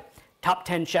site,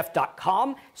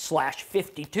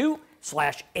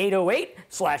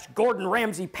 top10chef.com/52/808/Gordon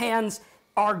Ramsay pans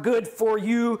are good for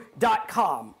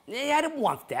you.com. I don't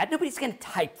want that. Nobody's going to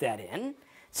type that in.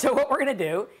 So what we're going to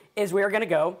do is we're going to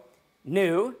go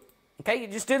new. Okay, you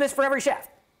just do this for every chef.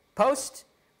 Post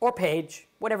or page,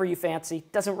 whatever you fancy.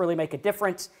 Doesn't really make a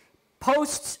difference.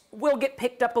 Posts will get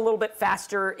picked up a little bit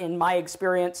faster in my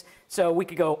experience. So we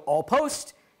could go all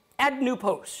post, add new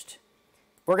post.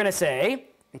 We're going to say,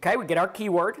 okay, we get our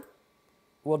keyword.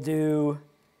 We'll do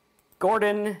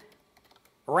Gordon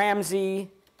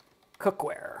Ramsay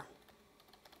cookware.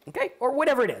 Okay, or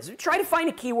whatever it is. Try to find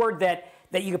a keyword that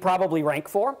you could probably rank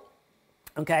for.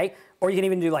 Okay, or you can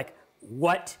even do like,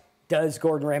 what does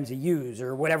Gordon Ramsay use,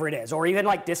 or whatever it is, or even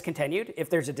like discontinued. If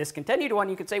there's a discontinued one,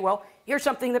 you could say, well, here's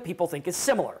something that people think is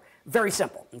similar. Very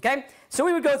simple, okay? So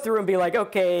we would go through and be like,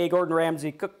 okay, Gordon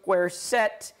Ramsay cookware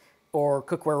set, or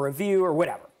cookware review, or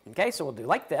whatever. Okay, so we'll do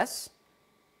like this,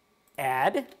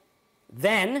 add,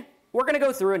 then we're gonna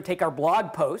go through and take our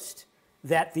blog post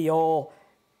that the old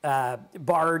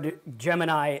Bard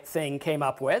Gemini thing came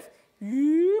up with.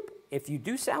 If you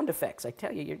do sound effects, I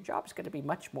tell you, your job's gonna be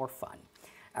much more fun.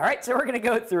 All right, so we're going to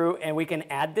go through and we can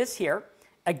add this here.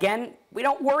 Again, we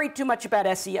don't worry too much about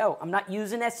SEO. I'm not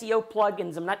using SEO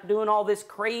plugins. I'm not doing all this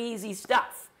crazy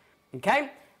stuff. Okay?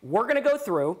 We're going to go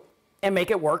through and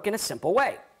make it work in a simple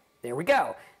way. There we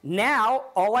go. Now,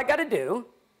 all I got to do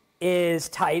is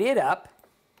tidy it up.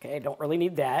 Okay, I don't really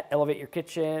need that. Elevate your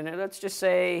kitchen. Let's just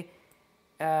say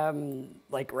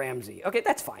like Ramsay. Okay,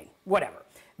 that's fine. Whatever.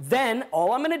 Then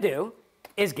all I'm going to do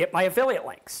is get my affiliate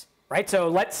links. Right, so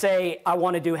let's say I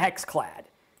want to do Hexclad.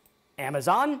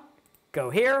 Amazon, go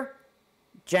here,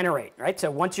 generate, right?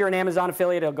 So once you're an Amazon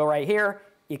affiliate, it'll go right here.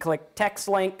 You click text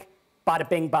link, bada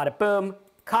bing, bada boom,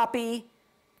 copy,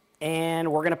 and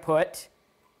we're going to put,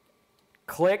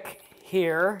 click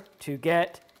here to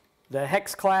get the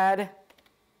Hexclad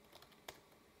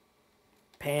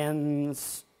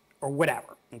pans or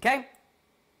whatever, okay?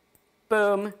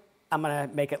 Boom, I'm going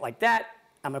to make it like that.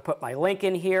 I'm going to put my link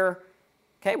in here.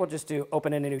 Okay, we'll just do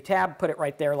open in a new tab, put it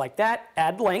right there like that,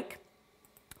 add link.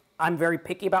 I'm very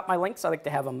picky about my links. I like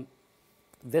to have them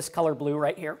this color blue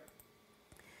right here.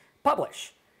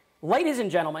 Publish. Ladies and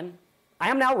gentlemen,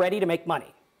 I am now ready to make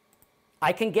money.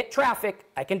 I can get traffic.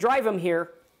 I can drive them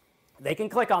here. They can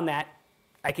click on that.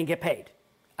 I can get paid.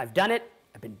 I've done it.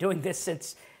 I've been doing this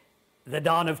since the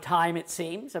dawn of time, it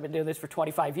seems. I've been doing this for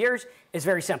 25 years. It's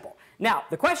very simple. Now,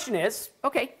 the question is,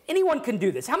 okay, anyone can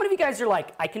do this. How many of you guys are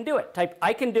like, I can do it? Type,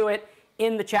 I can do it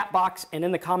in the chat box and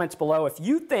in the comments below. If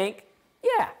you think,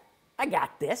 yeah, I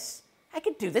got this. I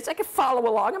can do this. I can follow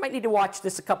along. I might need to watch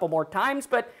this a couple more times,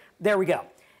 but there we go.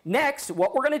 Next,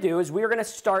 what we're going to do is we're going to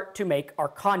start to make our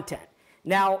content.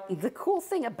 Now, the cool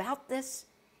thing about this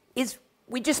is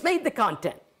we just made the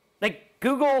content. Like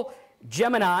Google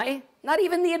Gemini, not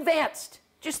even the advanced,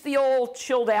 just the old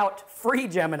chilled out free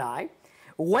Gemini,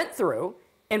 went through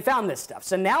and found this stuff.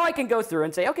 So now I can go through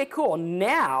and say, okay, cool.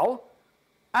 Now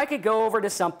I could go over to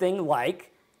something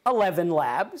like 11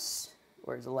 Labs.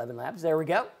 Where's 11 Labs? There we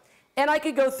go. And I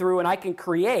could go through and I can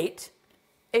create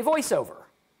a voiceover,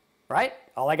 right?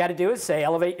 All I got to do is say,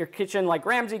 elevate your kitchen like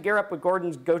Ramsay, gear up with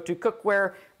Gordon's go-to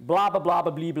cookware, blah, blah, blah,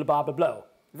 blah, blah, blah, blah, blah, blah.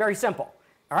 Very simple.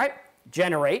 All right?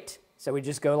 Generate. So we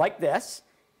just go like this.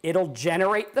 It'll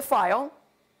generate the file.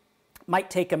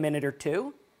 Might take a minute or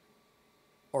two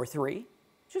or three.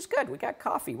 Which is good. We got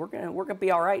coffee. We're gonna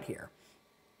be all right here.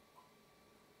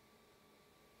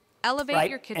 Elevate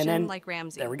your kitchen like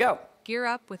Ramsay. There we go. Gear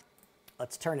up with...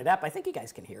 Let's turn it up. I think you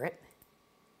guys can hear it.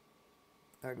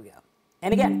 There we go.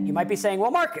 And again, you might be saying,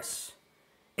 well, Marcus,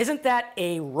 Isn't that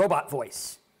a robot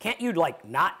voice? Can't you like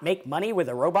not make money with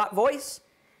a robot voice?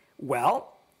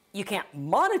 Well, you can't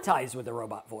monetize with a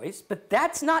robot voice, but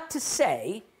that's not to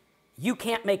say you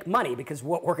can't make money, because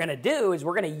what we're going to do is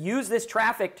we're going to use this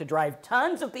traffic to drive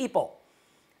tons of people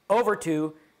over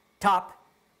to Top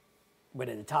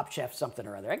Chef something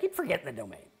or other. I keep forgetting the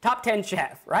domain. Top 10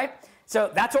 Chef, right?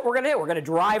 So that's what we're going to do. We're going to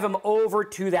drive them over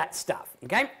to that stuff,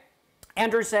 okay?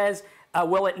 Andrew says,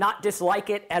 will it not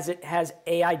dislike it as it has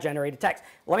AI-generated text?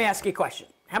 Let me ask you a question.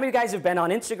 How many of you guys have been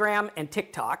on Instagram and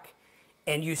TikTok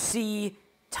and you see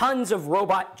tons of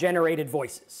robot-generated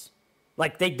voices?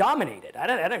 Like, they dominated.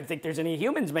 I don't think there's any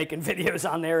humans making videos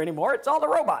on there anymore. It's all the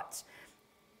robots.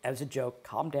 As a joke,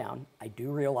 calm down. I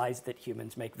do realize that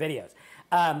humans make videos.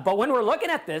 But when we're looking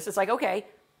at this, it's like, okay,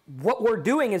 what we're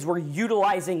doing is we're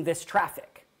utilizing this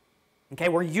traffic. Okay,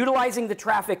 we're utilizing the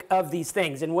traffic of these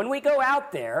things. And when we go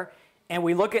out there and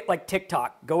we look at like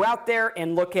TikTok, go out there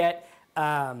and look at,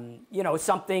 you know,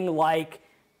 something like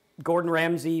Gordon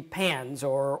Ramsay pans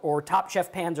or Top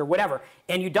Chef pans or whatever,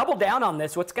 and you double down on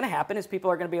this, what's going to happen is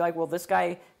people are going to be like, well, this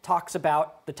guy talks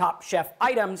about the Top Chef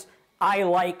items. I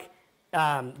like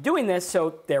doing this,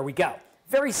 so there we go.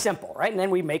 Very simple, right? And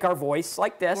then we make our voice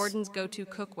like this. Gordon's go-to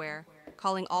cookware,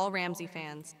 calling all Ramsay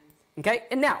fans. Okay,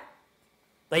 and now,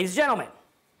 ladies and gentlemen,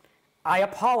 I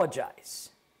apologize.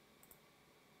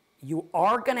 You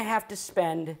are going to have to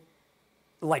spend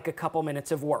like a couple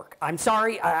minutes of work. I'm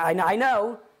sorry, I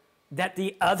know that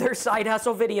the other side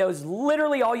hustle videos,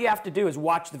 literally all you have to do is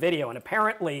watch the video, and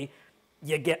apparently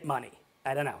you get money.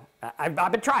 I don't know.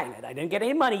 I've been trying it. I didn't get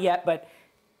any money yet, but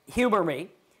humor me.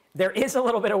 There is a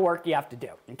little bit of work you have to do,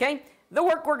 okay? The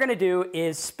work we're going to do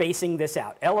is spacing this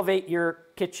out. Elevate your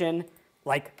kitchen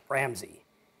like Ramsay.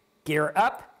 Gear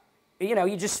up. You know,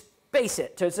 you just space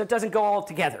it so it doesn't go all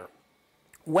together.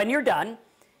 When you're done,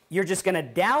 you're just going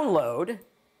to download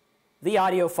the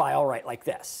audio file right like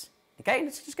this. Okay,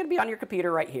 it's just going to be on your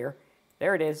computer right here.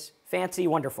 There it is, fancy,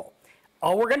 wonderful.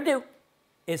 All we're going to do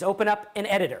is open up an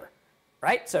editor,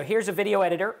 right? So here's a video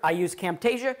editor. I use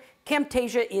Camtasia.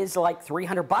 Camtasia is like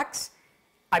 300 bucks.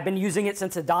 I've been using it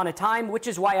since the dawn of time, which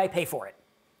is why I pay for it,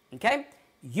 okay?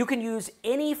 You can use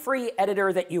any free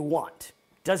editor that you want.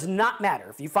 Does not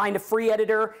matter. If you find a free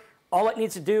editor, all it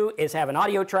needs to do is have an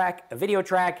audio track, a video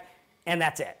track, and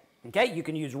that's it. Okay, you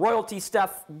can use royalty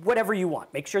stuff, whatever you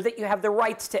want. Make sure that you have the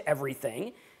rights to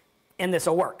everything, and this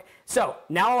will work. So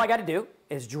now all I got to do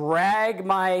is drag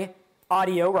my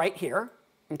audio right here,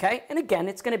 okay? And again,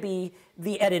 it's going to be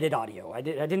the edited audio. I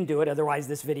didn't do it, otherwise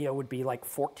this video would be like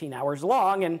 14 hours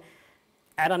long, and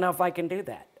I don't know if I can do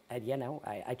that. You know,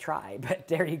 I try, but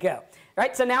there you go. All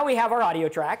right, so now we have our audio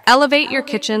track. Elevate your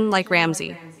kitchen like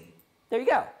Ramsay. There you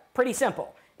go. Pretty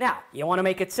simple. Now, you want to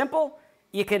make it simple?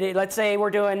 You could, let's say we're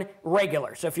doing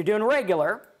regular. So if you're doing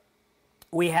regular,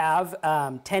 we have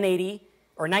 1080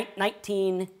 or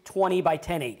 1920 by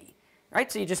 1080, right?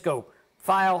 So you just go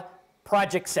File,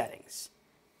 Project Settings,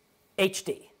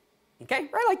 HD, okay?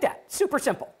 Right like that, super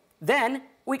simple. Then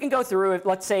we can go through,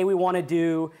 let's say we want to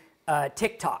do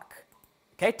TikTok,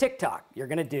 okay? TikTok, you're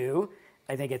going to do,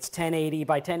 I think it's 1080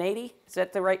 by 1080. Is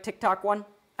that the right TikTok one?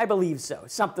 I believe so,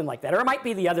 something like that. Or it might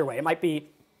be the other way. It might be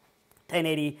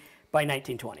 1080 by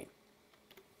 1920.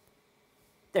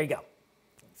 There you go.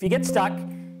 If you get stuck,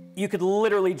 you could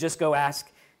literally just go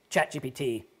ask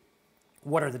ChatGPT,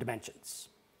 what are the dimensions?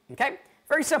 Okay?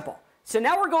 Very simple. So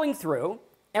now we're going through,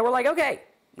 and we're like, okay,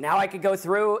 now I could go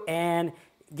through and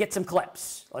get some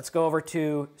clips. Let's go over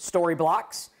to Story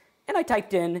Blocks, and I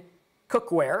typed in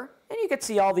cookware, and you could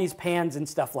see all these pans and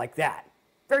stuff like that.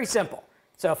 Very simple.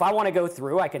 So if I want to go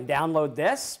through, I can download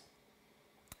this.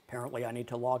 Apparently, I need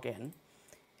to log in.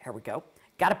 Here we go.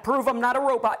 Got to prove I'm not a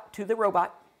robot to the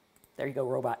robot. There you go,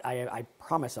 robot. I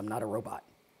promise I'm not a robot.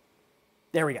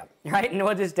 There we go. All right, and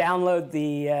we'll just download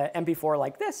the MP4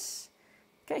 like this.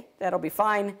 Okay, that'll be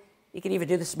fine. You can even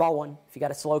do the small one. If you got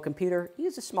a slow computer,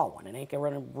 use a small one. It ain't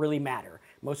going to really matter.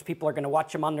 Most people are going to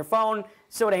watch them on their phone,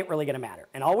 so it ain't really going to matter.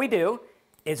 And all we do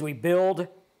is we build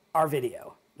our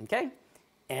video, okay?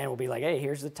 And we'll be like, hey,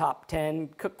 here's the top 10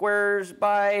 cookwares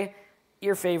by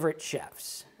your favorite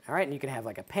chefs. All right, and you can have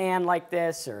like a pan like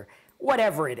this or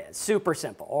whatever it is, super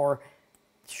simple. Or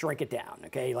shrink it down,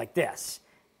 okay, like this.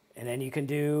 And then you can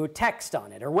do text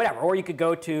on it or whatever. Or you could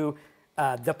go to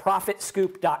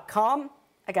theprofitscoop.com.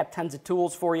 I got tons of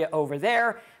tools for you over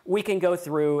there. We can go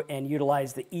through and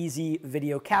utilize the Easy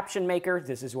Video Caption Maker.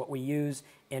 This is what we use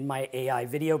in my AI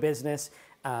video business,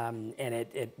 and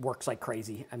it works like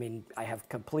crazy. I mean, I have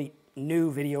complete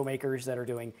new video makers that are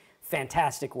doing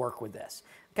fantastic work with this.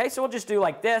 Okay, so we'll just do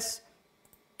like this,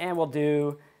 and we'll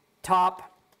do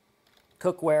top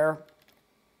cookware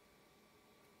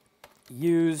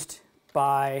used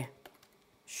by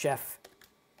Chef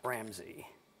Ramsay.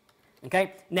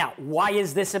 Okay, now why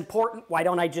is this important? Why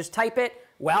don't I just type it?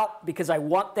 Well, because I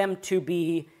want them to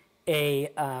be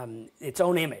its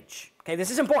own image. Okay,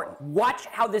 this is important. Watch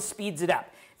how this speeds it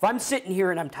up. If I'm sitting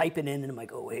here and I'm typing in and I'm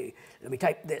like, oh, hey, let me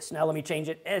type this. Now let me change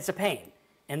it. It's a pain.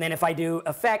 And then if I do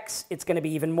effects, it's going to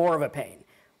be even more of a pain.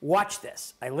 Watch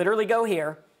this. I literally go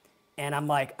here and I'm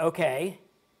like, okay,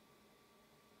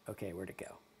 where'd it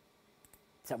go?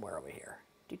 Somewhere over here.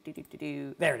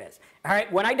 There it is. All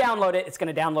right, when I download it, it's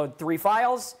going to download 3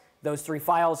 files. Those 3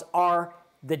 files are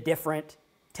the different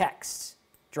texts.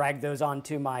 Drag those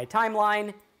onto my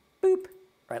timeline. Boop.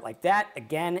 Right like that.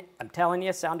 Again, I'm telling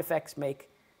you, sound effects make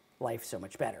life so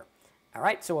much better. All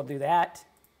right, so we'll do that.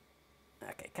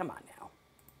 Okay, come on now.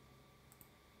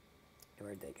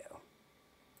 Where'd they go?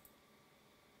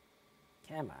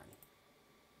 Come on.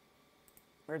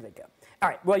 Where'd they go? All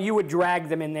right, well, you would drag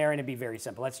them in there and it'd be very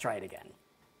simple. Let's try it again.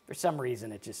 For some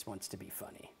reason, it just wants to be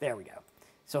funny. There we go.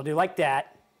 So I'll do like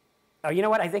that. Oh, you know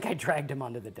what? I think I dragged them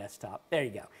onto the desktop. There you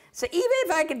go. So even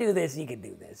if I can do this, you can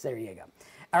do this. There you go.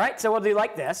 All right, so we'll do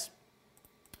like this.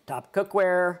 Top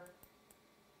cookware.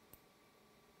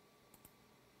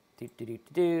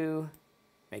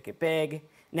 Make it big.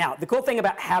 Now, the cool thing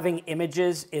about having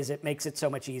images is it makes it so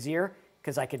much easier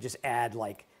because I could just add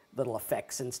like little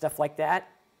effects and stuff like that.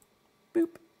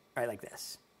 Boop. Right like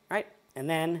this. Right? And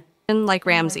then... Like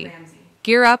Ramsay.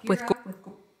 Gear up with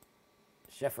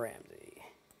Chef Ramsay.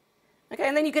 Okay,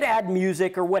 and then you could add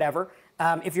music or whatever.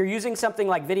 If you're using something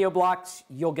like videoblocks,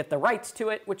 you'll get the rights to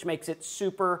it, which makes it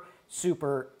super,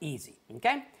 super easy.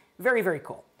 Okay? Very, very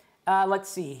cool. Let's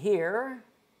see here.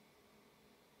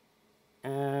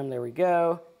 There we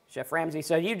go. Chef Ramsay.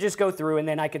 So you just go through and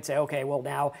then I could say, okay,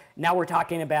 well now we're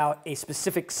talking about a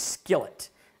specific skillet.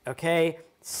 Okay?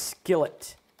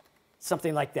 Skillet.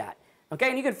 Something like that. Okay,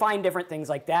 and you can find different things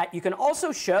like that. You can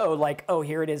also show like, oh,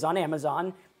 here it is on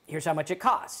Amazon. Here's how much it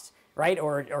costs, right?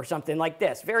 Or something like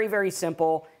this. Very, very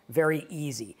simple, very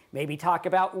easy. Maybe talk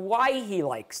about why he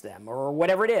likes them or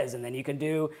whatever it is. And then you can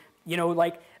do, you know,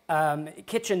 like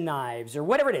kitchen knives or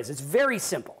whatever it is. It's very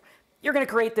simple. You're going to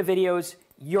create the videos.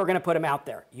 You're going to put them out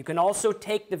there. You can also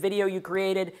take the video you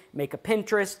created, make a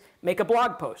Pinterest, make a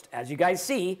blog post. As you guys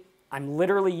see, I'm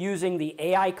literally using the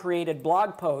AI-created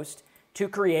blog post to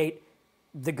create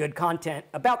the good content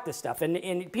about this stuff.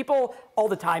 And people all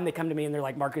the time, they come to me and they're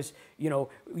like, Marcus, you know,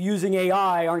 using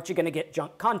AI, aren't you going to get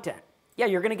junk content? Yeah,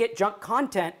 you're going to get junk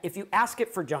content if you ask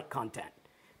it for junk content.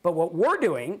 But what we're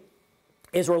doing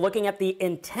is we're looking at the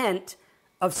intent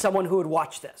of someone who would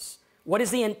watch this. What is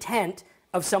the intent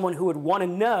of someone who would want to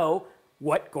know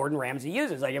what Gordon Ramsay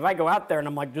uses? Like if I go out there and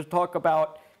I'm like, just talk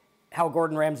about how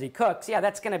Gordon Ramsay cooks, yeah,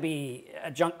 that's going to be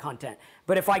a junk content.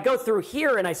 But if I go through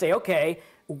here and I say, okay,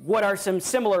 what are some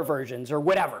similar versions or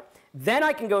whatever, then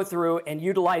I can go through and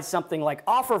utilize something like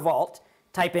Offer Vault,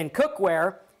 type in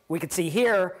cookware. We could see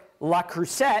here, La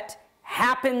Crusette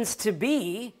happens to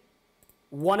be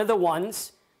one of the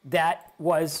ones that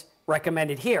was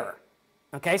recommended here.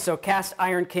 Okay, so cast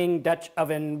iron king, Dutch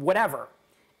oven, whatever.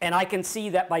 And I can see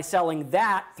that by selling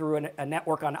that through a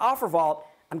network on Offer Vault,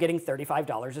 I'm getting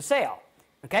 $35 a sale.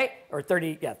 Okay, or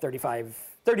 33,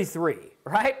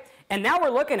 right? And now we're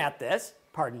looking at this,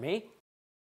 pardon me.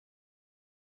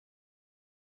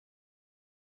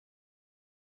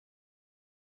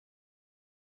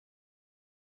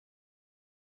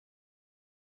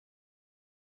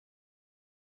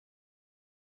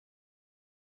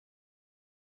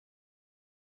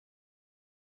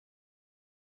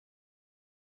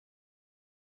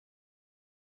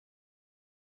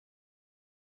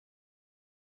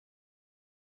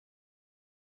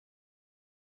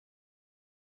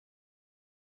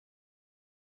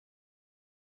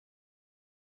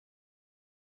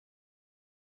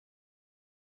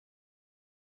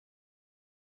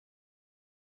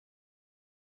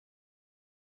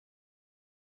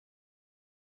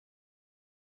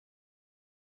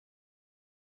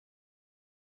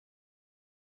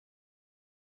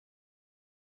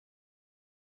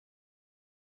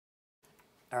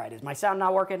 All right, is my sound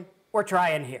not working? We're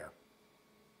trying here.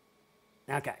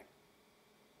 Okay.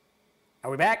 Are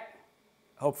we back?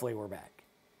 Hopefully we're back.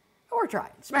 We're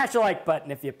trying. Smash the like button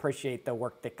if you appreciate the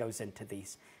work that goes into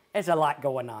these. There's a lot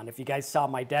going on. If you guys saw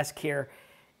my desk here,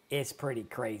 it's pretty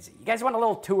crazy. You guys want a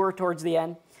little tour towards the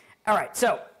end? All right,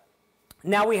 so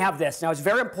now we have this. Now it's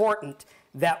very important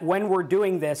that when we're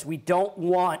doing this, we don't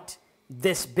want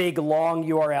this big long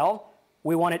URL.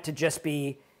 We want it to just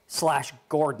be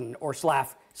 /Gordon or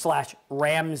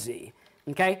 /Ramsay.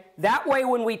 Okay? That way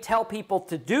when we tell people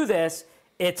to do this,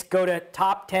 it's go to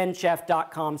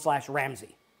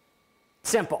top10chef.com/Ramsay.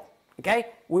 Simple, okay?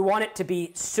 We want it to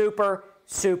be super,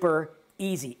 super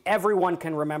easy. Everyone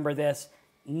can remember this.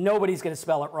 Nobody's going to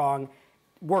spell it wrong.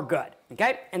 We're good,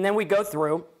 okay? And then we go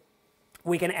through.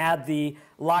 We can add the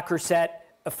La Crusette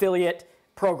affiliate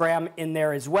program in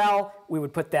there as well. We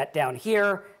would put that down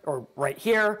here or right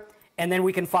here. And then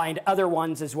we can find other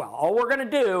ones as well. All we're going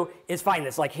to do is find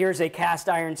this. Like here's a cast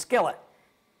iron skillet.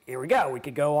 Here we go. We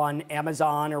could go on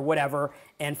Amazon or whatever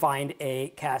and find a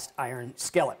cast iron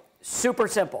skillet. Super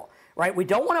simple, right? We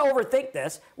don't want to overthink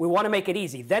this. We want to make it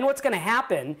easy. Then what's going to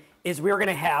happen is we're going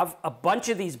to have a bunch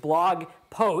of these blog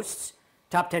posts,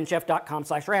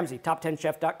 top10chef.com/Ramsey,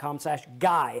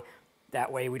 top10chef.com/Guy.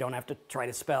 That way we don't have to try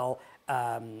to spell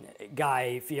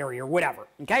Guy Fieri or whatever,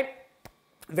 okay?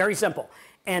 Very simple.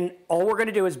 And all we're going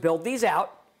to do is build these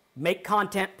out, make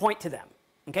content, point to them.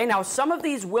 Okay, now some of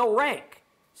these will rank.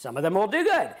 Some of them will do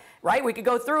good, right? We could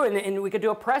go through and we could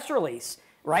do a press release,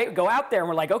 right? Go out there and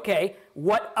we're like, okay,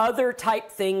 what other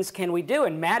type things can we do?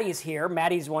 And Maddie's here.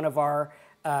 Maddie's one of our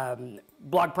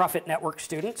Blog Profit Network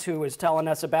students who was telling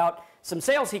us about some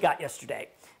sales he got yesterday.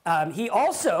 He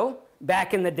also,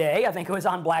 back in the day, I think it was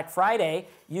on Black Friday,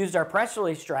 used our press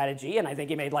release strategy, and I think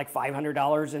he made like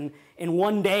 $500 in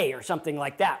one day or something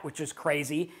like that, which is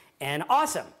crazy and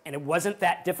awesome. And it wasn't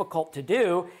that difficult to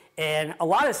do, and a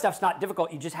lot of stuff's not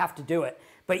difficult, you just have to do it.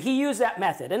 But he used that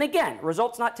method. And again,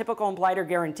 results not typical, implied, or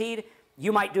guaranteed.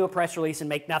 You might do a press release and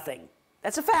make nothing.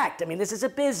 That's a fact. I mean, this is a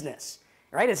business,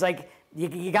 right? It's like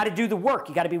you got to do the work.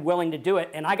 You got to be willing to do it.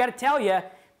 And I got to tell you,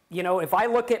 you know, if I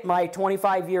look at my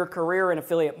 25-year career in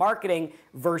affiliate marketing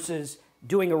versus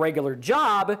doing a regular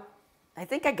job, I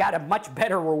think I got a much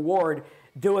better reward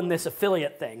doing this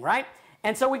affiliate thing, right?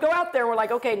 And so we go out there and we're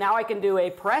like, okay, now I can do a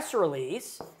press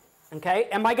release, okay?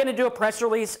 Am I going to do a press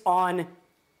release on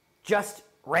just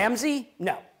Ramsey?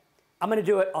 No. I'm going to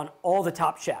do it on all the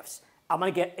top chefs. I'm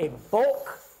going to get a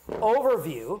bulk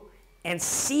overview and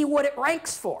see what it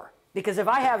ranks for. Because if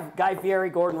I have Guy Fieri,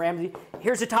 Gordon Ramsay,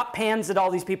 here's the top pans that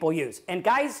all these people use. And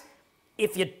guys,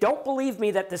 if you don't believe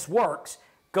me that this works,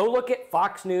 go look at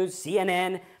Fox News,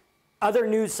 CNN, other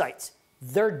news sites.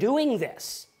 They're doing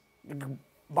this.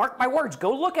 Mark my words,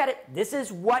 go look at it. This is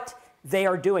what they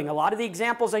are doing. A lot of the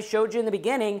examples I showed you in the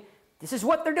beginning, this is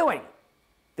what they're doing.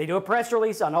 They do a press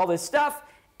release on all this stuff,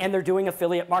 and they're doing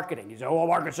affiliate marketing. You say, oh,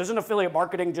 Marcus, isn't affiliate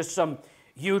marketing just some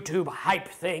YouTube hype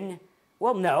thing?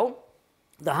 Well, no.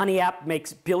 The Honey app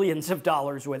makes billions of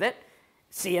dollars with it.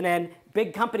 CNN,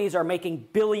 big companies are making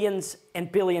billions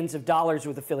and billions of dollars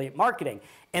with affiliate marketing.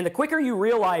 And the quicker you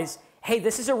realize, hey,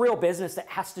 this is a real business that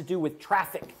has to do with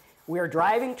traffic. We are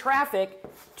driving traffic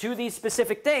to these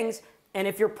specific things. And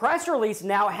if your press release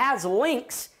now has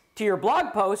links to your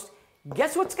blog post,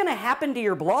 guess what's going to happen to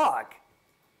your blog?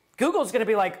 Google's going to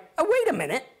be like, oh, wait a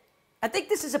minute. I think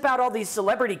this is about all these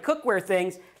celebrity cookware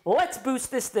things. Let's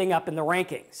boost this thing up in the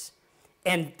rankings.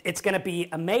 And it's going to be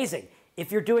amazing.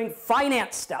 If you're doing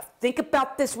finance stuff, think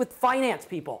about this with finance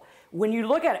people. When you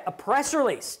look at it, a press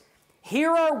release, here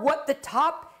are what the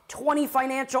top 20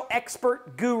 financial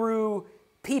expert guru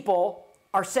people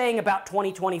are saying about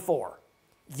 2024.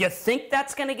 You think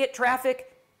that's going to get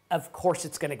traffic? Of course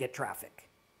it's going to get traffic,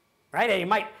 right?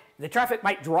 And the traffic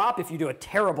might drop if you do a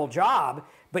terrible job,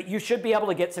 but you should be able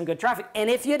to get some good traffic.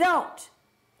 And if you don't,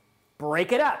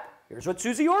 break it up. Here's what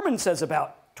Susie Orman says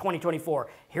about 2024.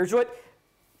 Here's what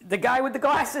the guy with the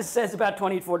glasses says about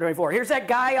 2024. Here's that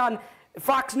guy on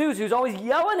Fox News who's always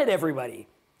yelling at everybody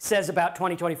says about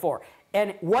 2024.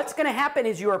 And what's going to happen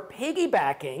is you are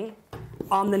piggybacking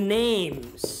on the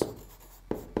names.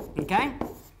 Okay?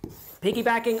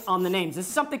 Piggybacking on the names. This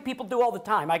is something people do all the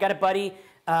time. I got a buddy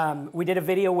we did a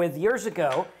video with years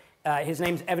ago. His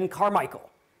name's Evan Carmichael.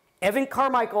 Evan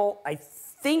Carmichael, I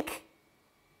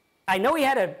know he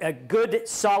had a good,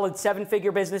 solid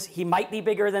seven-figure business. He might be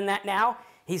bigger than that now.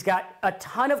 He's got a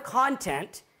ton of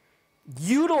content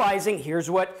utilizing, here's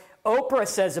what Oprah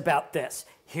says about this.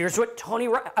 Here's what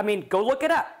go look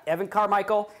it up. Evan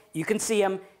Carmichael, you can see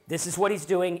him. This is what he's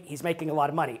doing. He's making a lot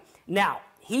of money. Now,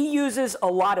 he uses a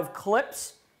lot of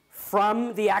clips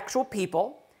from the actual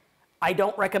people. I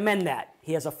don't recommend that.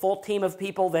 He has a full team of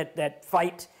people that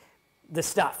fight the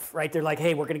stuff, right? They're like,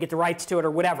 hey, we're going to get the rights to it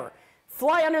or whatever.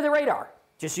 Fly under the radar.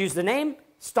 Just use the name,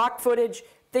 stock footage,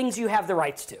 things you have the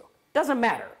rights to. Doesn't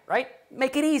matter, right?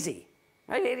 Make it easy.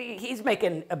 Right? He's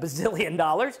making a bazillion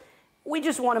dollars. We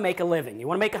just want to make a living. You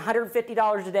want to make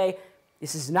 $150 a day?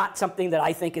 This is not something that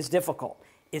I think is difficult.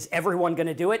 Is everyone going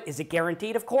to do it? Is it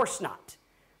guaranteed? Of course not.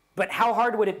 But how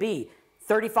hard would it be?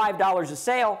 $35 a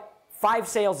sale, 5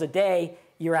 sales a day,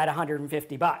 you're at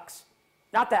 $150.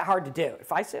 Not that hard to do.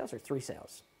 5 sales or 3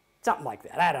 sales? Something like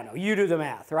that. I don't know. You do the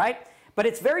math, right? But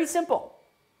it's very simple.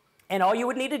 And all you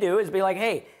would need to do is be like,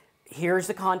 hey, here's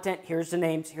the content, here's the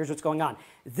names, here's what's going on.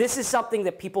 This is something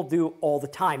that people do all the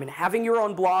time, and having your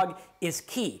own blog is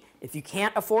key. If you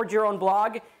can't afford your own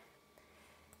blog,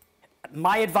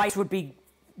 my advice would be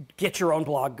get your own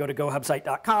blog, go to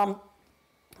gohubsite.com.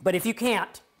 But if you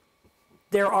can't,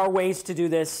 there are ways to do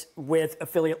this with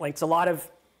affiliate links. A lot of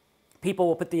people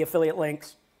will put the affiliate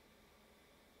links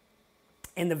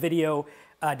in the video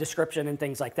description and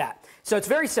things like that. So it's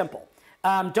very simple.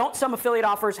 Don't some affiliate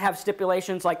offers have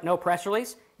stipulations like no press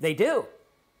release? They do.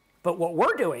 But what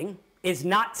we're doing is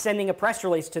not sending a press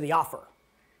release to the offer.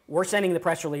 We're sending the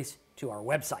press release to our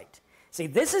website. See,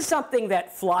 this is something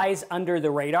that flies under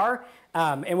the radar.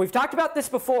 And we've talked about this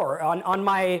before on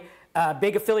my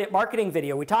big affiliate marketing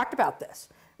video. We talked about this,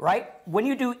 right? When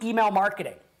you do email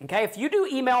marketing, okay? If you do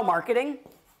email marketing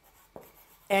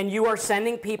and you are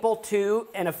sending people to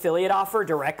an affiliate offer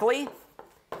directly,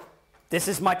 this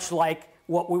is much like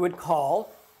what we would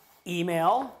call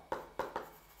email,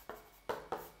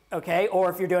 okay? Or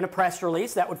if you're doing a press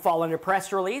release, that would fall under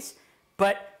press release.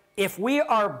 But if we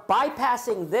are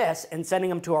bypassing this and sending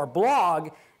them to our blog,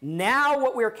 now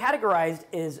what we're categorized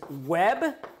is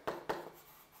web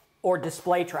or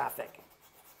display traffic,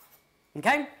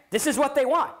 okay? This is what they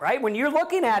want, right? When you're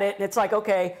looking at it and it's like,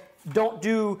 okay, don't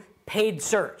do paid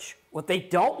search. What they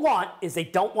don't want is they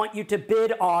don't want you to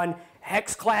bid on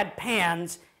hex-clad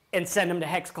pans and send them to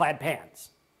hex-clad pans.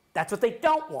 That's what they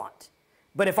don't want.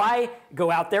 But if I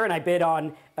go out there and I bid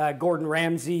on Gordon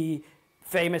Ramsay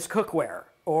famous cookware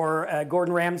or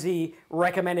Gordon Ramsay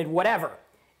recommended whatever,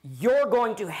 you're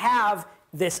going to have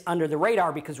this under the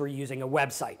radar because we're using a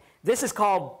website. This is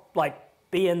called like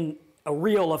being a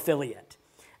real affiliate.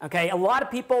 Okay, a lot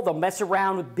of people, they'll mess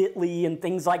around with Bitly and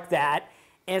things like that.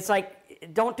 And it's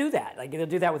like, don't do that. Like, they'll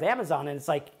do that with Amazon, and it's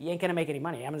like, you ain't gonna make any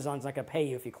money. Amazon's not gonna pay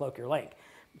you if you cloak your link.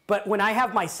 But when I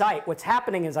have my site, what's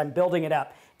happening is I'm building it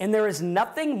up. And there is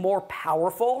nothing more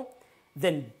powerful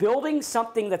than building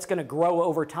something that's gonna grow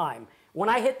over time. When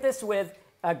I hit this with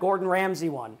a Gordon Ramsay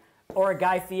one, or a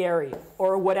Guy Fieri,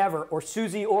 or whatever, or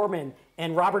Susie Orman,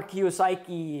 and Robert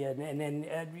Kiyosaki,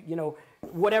 and you know,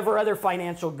 whatever other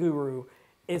financial guru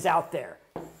is out there.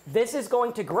 This is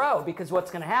going to grow because what's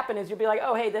going to happen is you'll be like,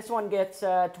 oh, hey, this one gets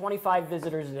 25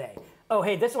 visitors a day. Oh,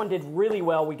 hey, this one did really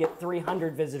well. We get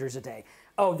 300 visitors a day.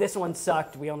 Oh, this one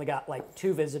sucked. We only got like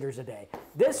 2 visitors a day.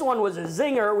 This one was a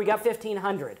zinger. We got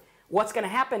 1,500. What's going to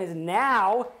happen is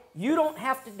now you don't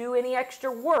have to do any extra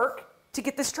work to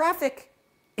get this traffic.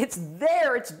 It's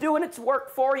there. It's doing its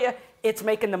work for you. It's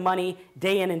making the money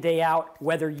day in and day out,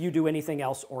 whether you do anything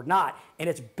else or not. And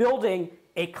it's building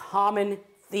a common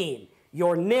theme.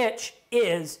 Your niche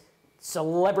is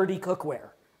celebrity cookware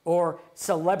or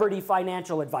celebrity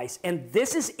financial advice. And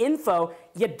this is info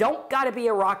you don't got to be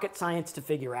a rocket science to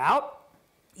figure out.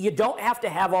 You don't have to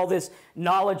have all this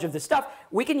knowledge of this stuff.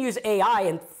 We can use AI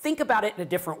and think about it in a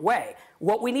different way.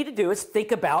 What we need to do is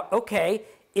think about, okay,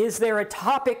 is there a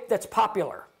topic that's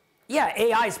popular? Yeah,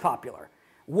 AI is popular.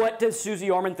 What does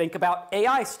Susie Orman think about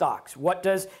AI stocks? What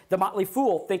does the Motley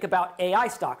Fool think about AI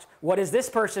stocks? What does this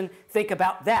person think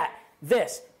about that?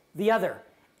 This, the other.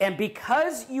 And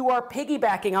because you are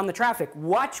piggybacking on the traffic,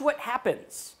 watch what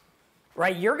happens,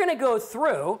 right? You're going to go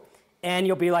through and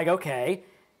you'll be like, okay,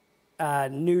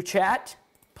 new chat,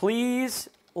 please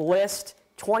list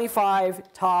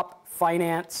 25 top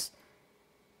finance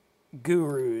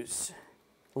gurus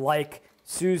like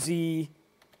Susie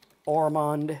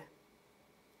Ormond.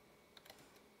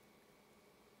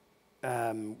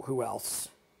 Who else?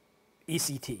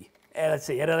 ECT. Let's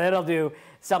see, it'll do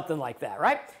something like that,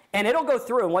 right? And it'll go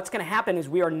through, and what's going to happen is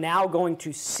we are now going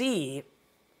to see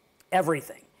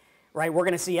everything, right? We're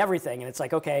going to see everything, and it's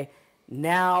like, okay,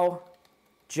 now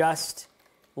just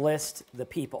list the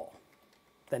people,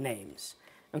 the names,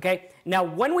 okay? Now,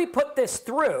 when we put this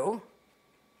through,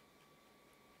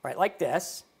 right, like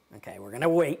this, okay, we're going to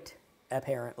wait,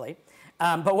 apparently,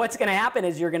 but what's going to happen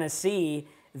is you're going to see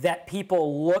that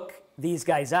people look these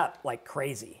guys up like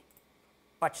crazy.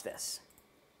 Watch this.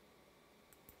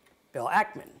 Bill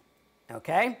Ackman,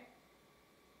 okay?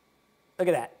 Look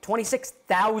at that,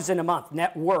 26,000 a month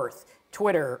net worth,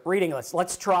 Twitter, reading list.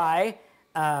 Let's try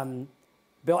Bill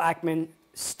Ackman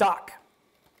stocks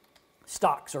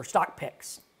or stock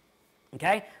picks,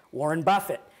 okay? Warren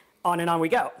Buffett, on and on we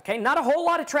go, okay? Not a whole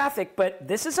lot of traffic, but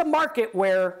this is a market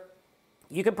where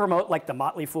you can promote like the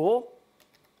Motley Fool,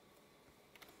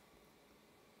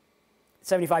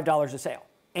 $75 a sale.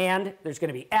 And there's going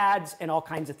to be ads and all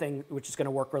kinds of things, which is going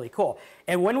to work really cool.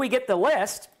 And when we get the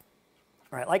list,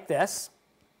 right, like this,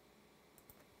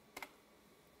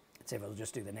 let's see if it'll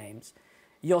just do the names.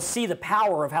 you'll see the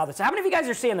power of how this. How many of you guys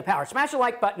are seeing the power? Smash the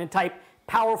like button and type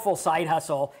powerful side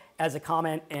hustle as a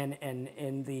comment and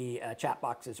in the chat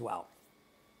box as well.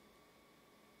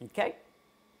 Okay.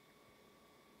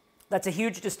 That's a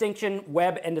huge distinction,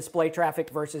 web and display traffic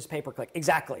versus pay-per-click.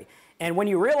 Exactly. And when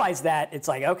you realize that, it's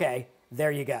like, okay,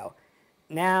 there you go.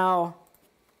 Now,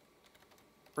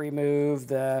 remove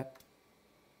the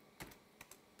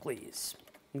please.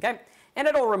 Okay? And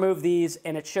it'll remove these,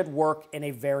 and it should work in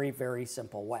a very, very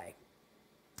simple way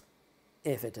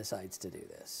if it decides to do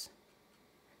this.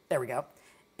 There we go.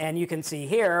 And you can see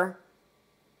here,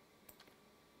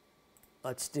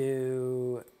 let's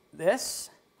do this.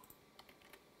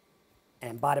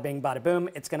 And bada bing, bada boom,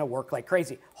 it's going to work like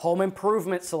crazy. Home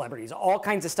improvement celebrities, all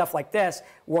kinds of stuff like this.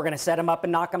 We're going to set them up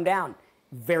and knock them down.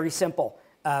 Very simple.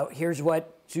 Here's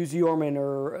what Susie Orman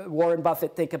or Warren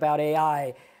Buffett think about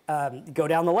AI. Go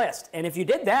down the list. And if you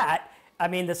did that, I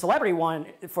mean, the celebrity one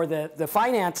for the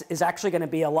finance is actually going to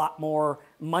be a lot more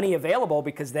money available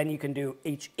because then you can do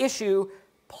each issue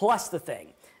plus the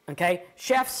thing. Okay?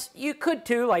 Chefs, you could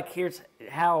too. Like, here's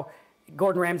how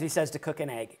Gordon Ramsay says to cook an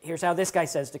egg. Here's how this guy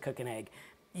says to cook an egg.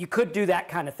 You could do that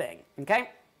kind of thing, okay?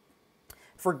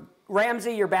 For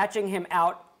Ramsay, you're batching him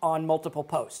out on multiple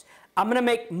posts. I'm going to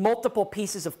make multiple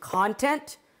pieces of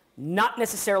content, not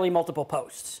necessarily multiple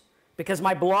posts, because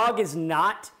my blog is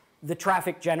not the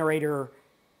traffic generator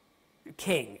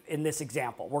king in this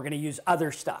example. We're going to use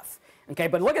other stuff, okay?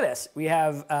 But look at this. We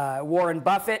have Warren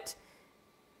Buffett,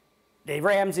 Dave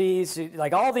Ramsey's,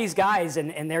 like all these guys,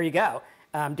 and there you go.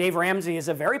 Dave Ramsey is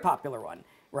a very popular one,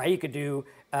 right? You could do,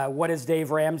 what does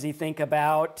Dave Ramsey think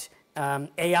about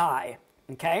AI,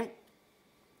 okay?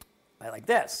 Like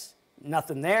this.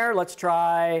 Nothing there. Let's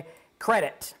try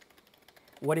credit.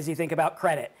 What does he think about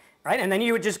credit, right? And then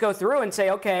you would just go through and say,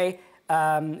 okay,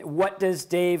 what does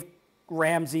Dave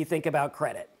Ramsey think about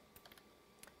credit?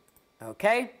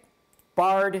 Okay,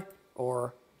 Bard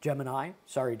or Gemini.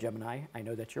 Sorry, Gemini. I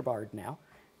know that you're Bard now.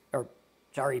 Or,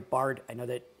 sorry, Bard. I know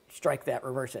that. Strike that,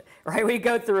 reverse it. Right? We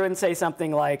go through and say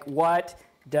something like, what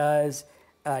does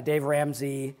Dave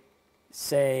Ramsey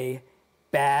say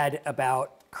bad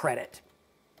about credit?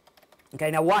 Okay,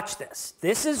 now watch this.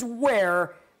 This is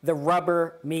where the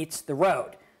rubber meets the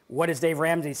road. What does Dave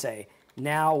Ramsey say?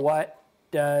 Now what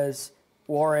does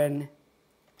Warren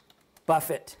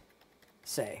Buffett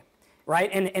say? Right?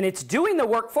 And it's doing the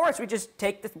work for us. We just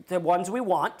take the ones we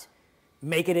want,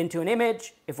 make it into an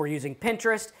image if we're using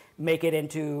Pinterest, make it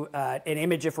into an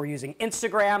image if we're using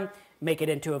Instagram, make it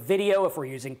into a video if we're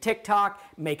using TikTok,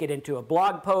 make it into a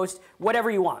blog post,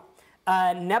 whatever you want.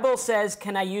 Nebel says,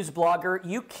 can I use Blogger?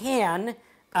 You can.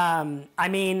 I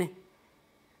mean,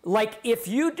 like if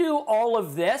you do all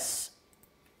of this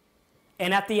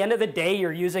and at the end of the day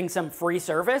you're using some free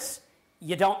service,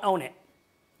 you don't own it.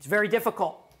 It's very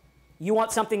difficult. You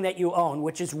want something that you own,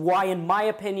 which is why, in my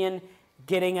opinion,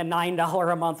 getting a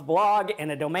 $9 a month blog and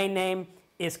a domain name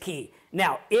is key.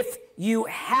 Now, if you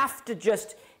have to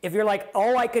just, if you're like,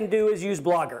 all I can do is use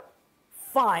Blogger,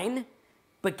 fine,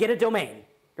 but get a domain,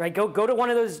 right? Go to one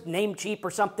of those Namecheap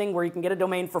or something where you can get a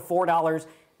domain for $4.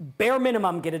 Bare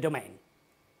minimum, get a domain,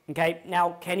 okay?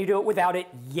 Now, can you do it without it?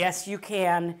 Yes, you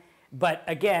can, but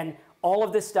again, all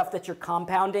of this stuff that you're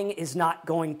compounding is not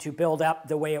going to build up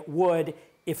the way it would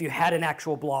if you had an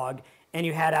actual blog and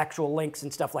you had actual links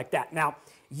and stuff like that. Now,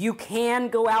 you can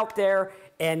go out there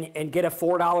and get a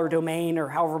 $4 domain or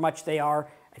however much they are.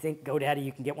 I think GoDaddy,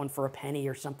 you can get one for a penny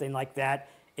or something like that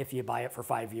if you buy it for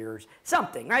 5 years.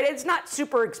 Something, right? It's not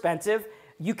super expensive.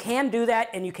 You can do that,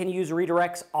 and you can use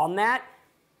redirects on that.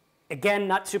 Again,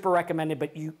 not super recommended,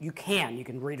 but you can. You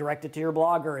can redirect it to your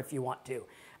Blogger if you want to.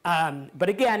 But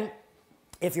again,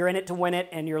 if you're in it to win it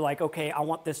and you're like, okay, I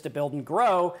want this to build and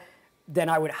grow, then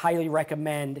I would highly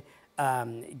recommend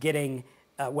getting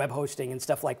web hosting and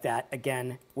stuff like that.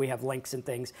 Again, we have links and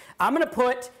things. I'm going to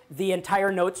put the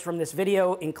entire notes from this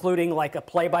video, including like a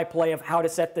play-by-play of how to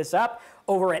set this up,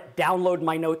 over at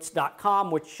downloadmynotes.com,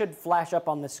 which should flash up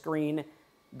on the screen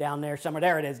down there somewhere.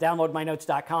 There it is,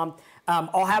 downloadmynotes.com.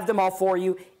 I'll have them all for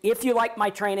you. If you like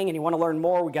my training and you want to learn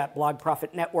more, we got Blog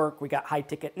Profit Network, we got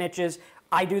high-ticket niches.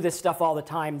 I do this stuff all the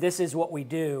time. This is what we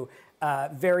do.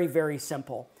 Very, very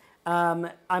simple. I'm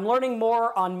learning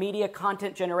more on media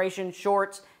content generation,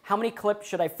 shorts. How many clips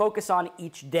should I focus on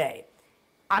each day?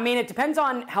 I mean, it depends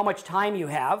on how much time you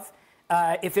have.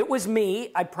 If it was me,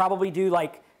 I'd probably do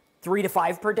like 3 to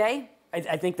 5 per day.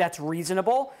 I think that's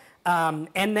reasonable.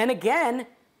 And then again,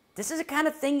 this is a kind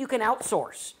of thing you can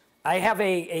outsource. I have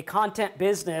a content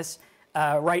business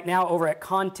right now over at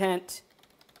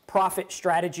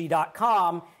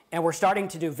contentprofitstrategy.com, and we're starting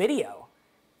to do video.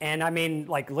 And I mean,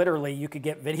 like literally you could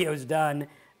get videos done.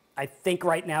 I think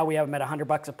right now we have them at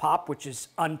 $100 a pop, which is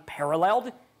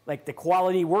unparalleled. Like the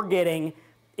quality we're getting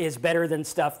is better than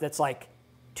stuff that's like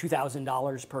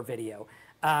 $2,000 per video.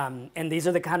 And these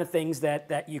are the kind of things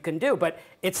that you can do, but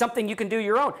it's something you can do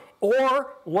your own,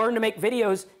 or learn to make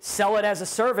videos, sell it as a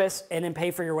service, and then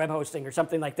pay for your web hosting or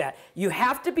something like that. You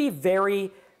have to be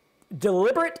very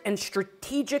deliberate and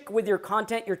strategic with your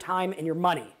content, your time, and your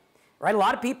money, right? A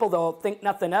lot of people, though, think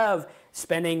nothing of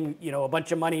spending, a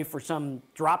bunch of money for some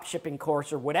drop shipping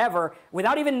course or whatever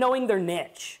without even knowing their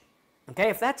niche. Okay,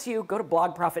 if that's you, go to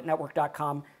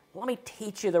blogprofitnetwork.com. Let me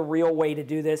teach you the real way to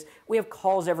do this. We have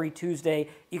calls every Tuesday.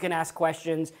 You can ask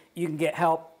questions. You can get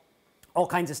help, all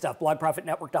kinds of stuff,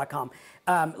 blogprofitnetwork.com.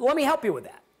 Let me help you with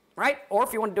that, right? Or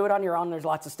if you want to do it on your own, there's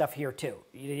lots of stuff here too.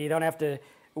 You don't have to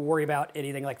worry about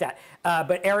anything like that.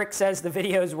 But Eric says the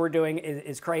videos we're doing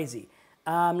is crazy.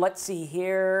 Let's see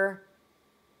here.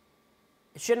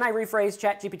 Shouldn't I rephrase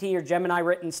ChatGPT or Gemini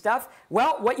written stuff?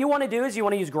 Well, what you want to do is you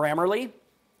want to use Grammarly.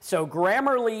 So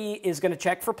Grammarly is going to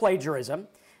check for plagiarism.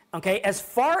 Okay, as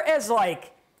far as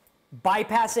like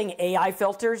bypassing AI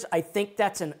filters, I think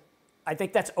that's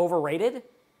overrated.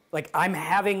 Like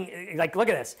look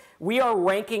at this. We are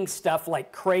ranking stuff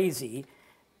like crazy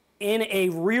in a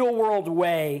real world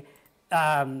way.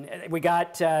 We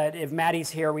got, if Maddie's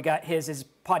here, we got his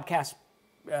podcast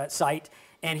site,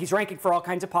 and he's ranking for all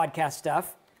kinds of podcast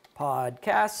stuff. And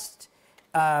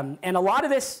a lot of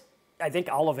this, I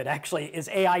think all of it actually, is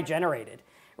AI generated,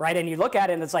 right? And you look at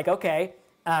it and it's like, okay,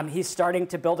 he's starting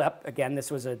to build up. Again,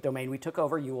 this was a domain we took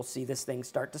over. You will see this thing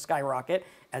start to skyrocket,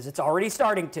 as it's already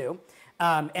starting to.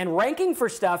 And ranking for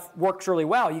stuff works really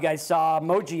well. You guys saw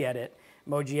Emoji Edit.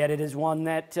 Emoji Edit is one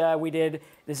that we did.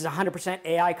 This is 100%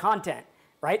 AI content,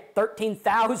 right?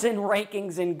 13,000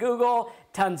 rankings in Google,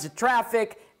 tons of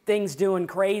traffic, things doing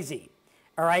crazy,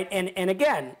 all right? And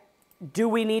again, do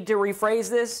we need to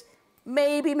rephrase this?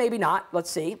 Maybe, maybe not. Let's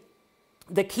see.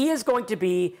 The key is going to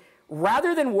be,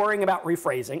 rather than worrying about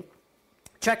rephrasing,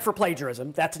 check for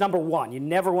plagiarism. That's number one. You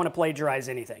never want to plagiarize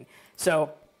anything.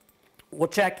 So we'll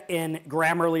check in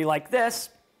Grammarly like this.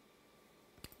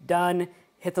 Done.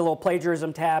 Hit the little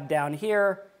plagiarism tab down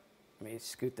here. Let me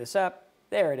scoot this up.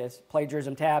 There it is,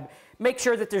 plagiarism tab. Make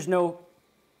sure that there's no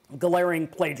glaring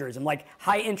plagiarism, like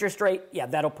high interest rate. Yeah,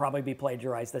 that'll probably be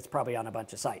plagiarized. That's probably on a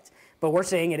bunch of sites. But we're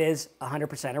saying it is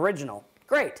 100% original.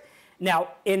 Great. Now,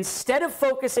 instead of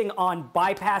focusing on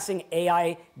bypassing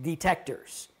AI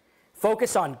detectors,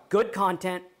 focus on good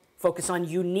content, focus on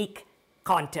unique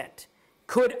content.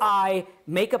 Could I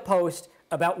make a post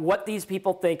about what these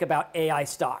people think about AI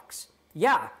stocks?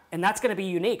 Yeah, and that's going to be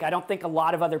unique. I don't think a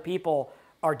lot of other people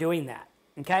are doing that,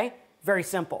 okay? Very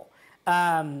simple.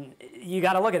 You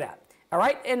got to look at that, all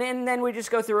right? And then we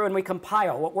just go through and we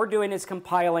compile. What we're doing is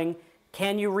compiling.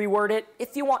 Can you reword it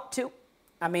if you want to?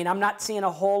 I mean, I'm not seeing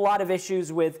a whole lot of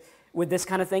issues with this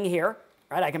kind of thing here,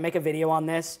 right? I can make a video on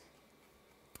this.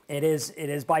 It is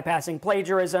bypassing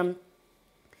plagiarism.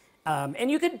 And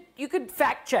you could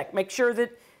fact check, make sure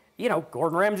that,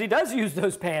 Gordon Ramsay does use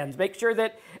those pans. Make sure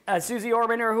that Susie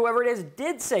Orman or whoever it is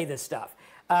did say this stuff.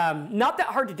 Not that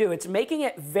hard to do. It's making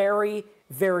it very,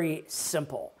 very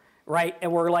simple, right?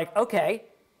 And we're like, okay,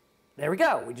 there we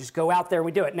go. We just go out there and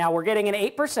we do it. Now we're getting an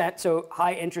 8%, so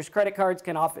high interest credit cards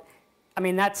can often,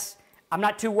 I'm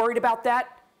not too worried about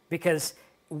that, because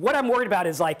what I'm worried about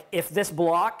is like, if this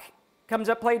block comes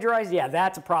up plagiarized, yeah,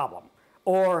 that's a problem.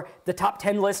 Or the top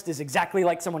 10 list is exactly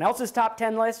like someone else's top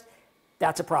 10 list,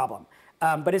 that's a problem.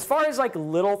 But as far as like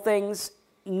little things,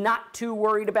 not too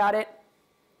worried about it.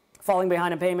 Falling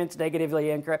behind on payments,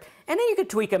 negatively incorrect. And then you could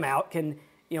tweak them out, can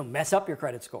mess up your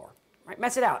credit score, right?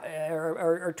 Mess it out,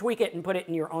 or tweak it and put it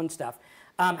in your own stuff.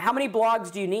 How many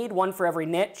blogs do you need? One for every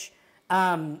niche?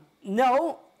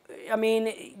 No,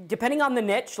 depending on the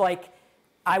niche, like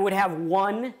I would have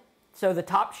one. So the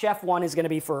top chef one is going to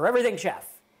be for everything chef.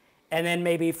 And then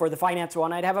maybe for the finance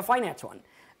one, I'd have a finance one.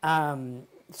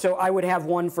 So I would have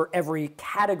one for every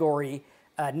category,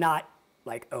 not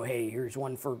like, oh, hey, here's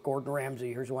one for Gordon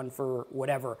Ramsay, here's one for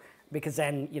whatever, because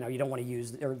then, you don't want to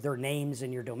use their names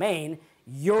in your domain.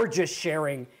 You're just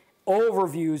sharing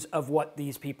overviews of what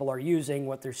these people are using,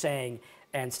 what they're saying,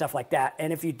 and stuff like that.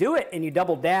 And if you do it and you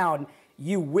double down,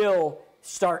 you will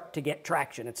start to get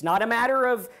traction. It's not a matter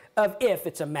of if,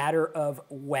 it's a matter of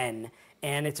when.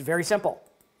 And it's very simple.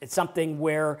 It's something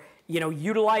where,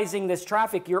 utilizing this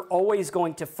traffic, you're always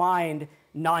going to find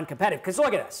non-competitive. Because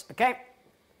look at this, okay?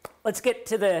 Let's get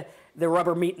to the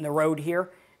rubber meat in the road here,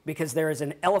 because there is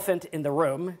an elephant in the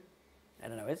room. I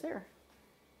don't know, is there?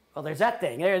 Well, there's that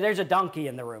thing. There's a donkey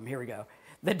in the room. Here we go.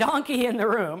 The donkey in the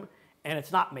room, and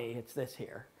it's not me, it's this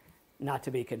here. not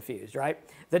to be confused, right?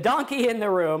 The donkey in the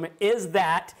room is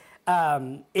that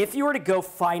if you were to go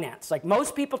finance, like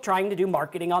most people trying to do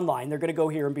marketing online, they're going to go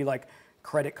here and be like,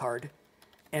 credit card.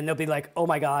 And they'll be like, oh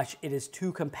my gosh, it is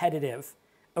too competitive.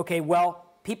 Okay, well,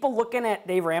 people looking at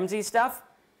Dave Ramsey's stuff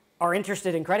are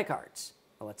interested in credit cards.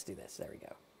 Well, let's do this. There we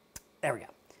go. There we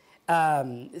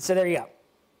go. So there you go.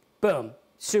 Boom.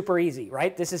 Super easy,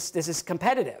 right? This is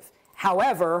competitive.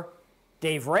 However,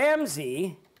 Dave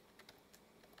Ramsey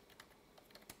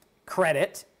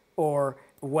credit or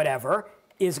whatever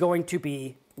is going to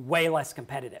be way less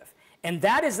competitive. And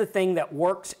that is the thing that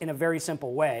works in a very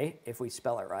simple way, if we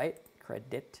spell it right,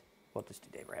 credit, we'll just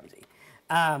do Dave Ramsey.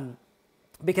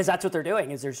 Because that's what they're doing,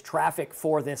 is there's traffic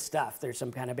for this stuff. There's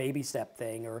some kind of baby step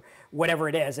thing or whatever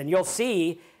it is. And you'll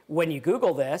see when you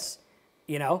Google this,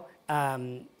 you know,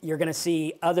 you're going to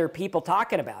see other people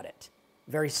talking about it.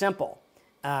 Very simple.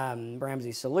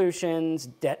 Ramsey Solutions,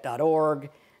 debt.org,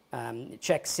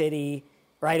 Check City,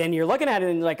 right? And you're looking at it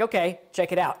and you're like, okay,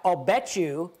 check it out. I'll bet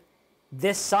you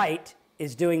this site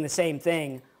is doing the same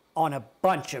thing on a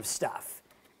bunch of stuff,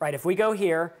 right? If we go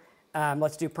here,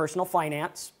 let's do personal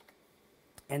finance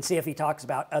and see if he talks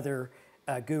about other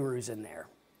gurus in there.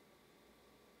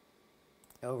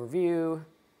 Overview,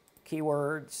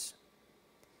 keywords,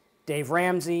 Dave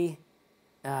Ramsey.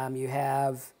 You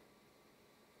have,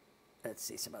 let's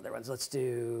see some other ones. Let's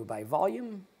do by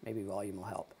volume. Maybe volume will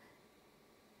help.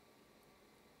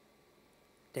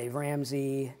 Dave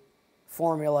Ramsey,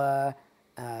 formula,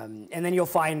 and then you'll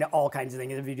find all kinds of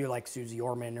things. If you do like Susie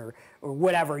Orman or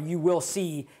whatever, you will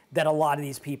see that a lot of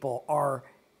these people are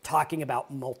talking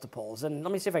about multiples. And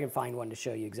let me see if I can find one to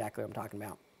show you exactly what I'm talking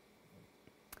about.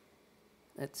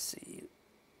 Let's see.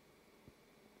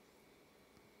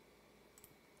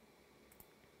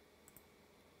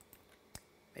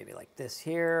 Maybe like this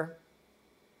here.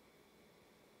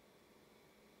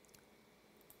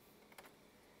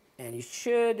 And you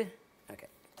should, okay,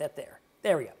 that there.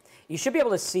 There we go. You should be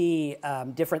able to see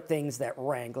different things that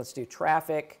rank. Let's do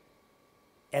traffic.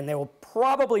 And they will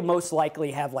probably most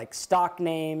likely have like stock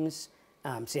names.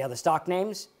 See how the stock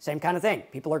names? Same kind of thing.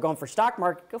 People are going for stock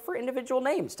market. Go for individual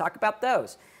names. Talk about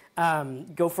those.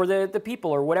 Go for the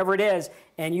people or whatever it is.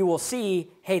 And you will see,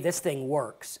 hey, this thing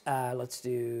works. Let's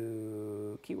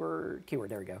do keyword.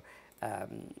 There we go.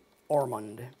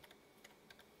 Ormond.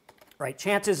 Right.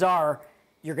 Chances are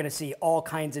you're going to see all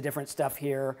kinds of different stuff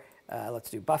here. Let's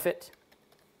do Buffett.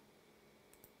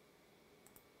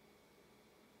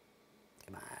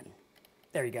 Come on.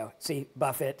 There you go. See,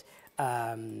 Buffett.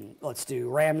 Let's do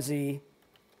Ramsey.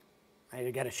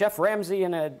 You got a Chef Ramsey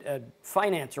and a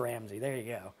Finance Ramsey. There you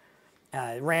go.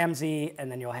 Ramsey,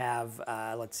 and then you'll have,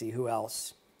 let's see, who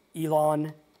else?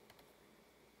 Elon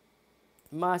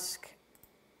Musk.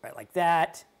 Right, like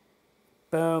that.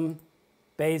 Boom.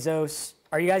 Bezos.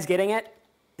 Are you guys getting it?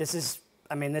 This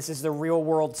is the real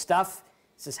world stuff.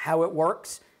 This is how it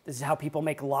works. This is how people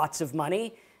make lots of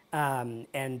money.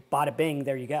 And bada bing,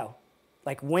 there you go.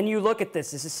 Like when you look at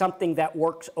this, this is something that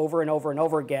works over and over and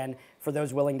over again for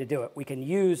those willing to do it. We can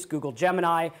use Google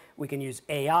Gemini. We can use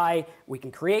AI. We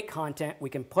can create content. We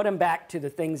can put them back to the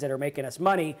things that are making us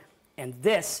money. And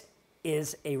this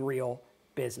is a real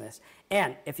business.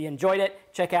 And if you enjoyed it,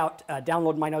 check out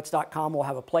downloadmynotes.com. We'll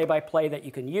have a play-by-play that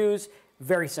you can use.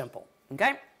 Very simple.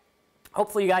 Okay?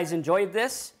 Hopefully you guys enjoyed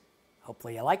this.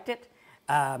 Hopefully you liked it.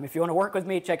 If you want to work with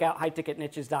me, check out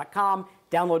highticketniches.com,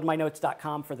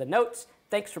 downloadmynotes.com for the notes.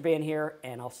 Thanks for being here,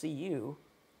 and I'll see you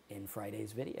in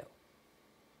Friday's video.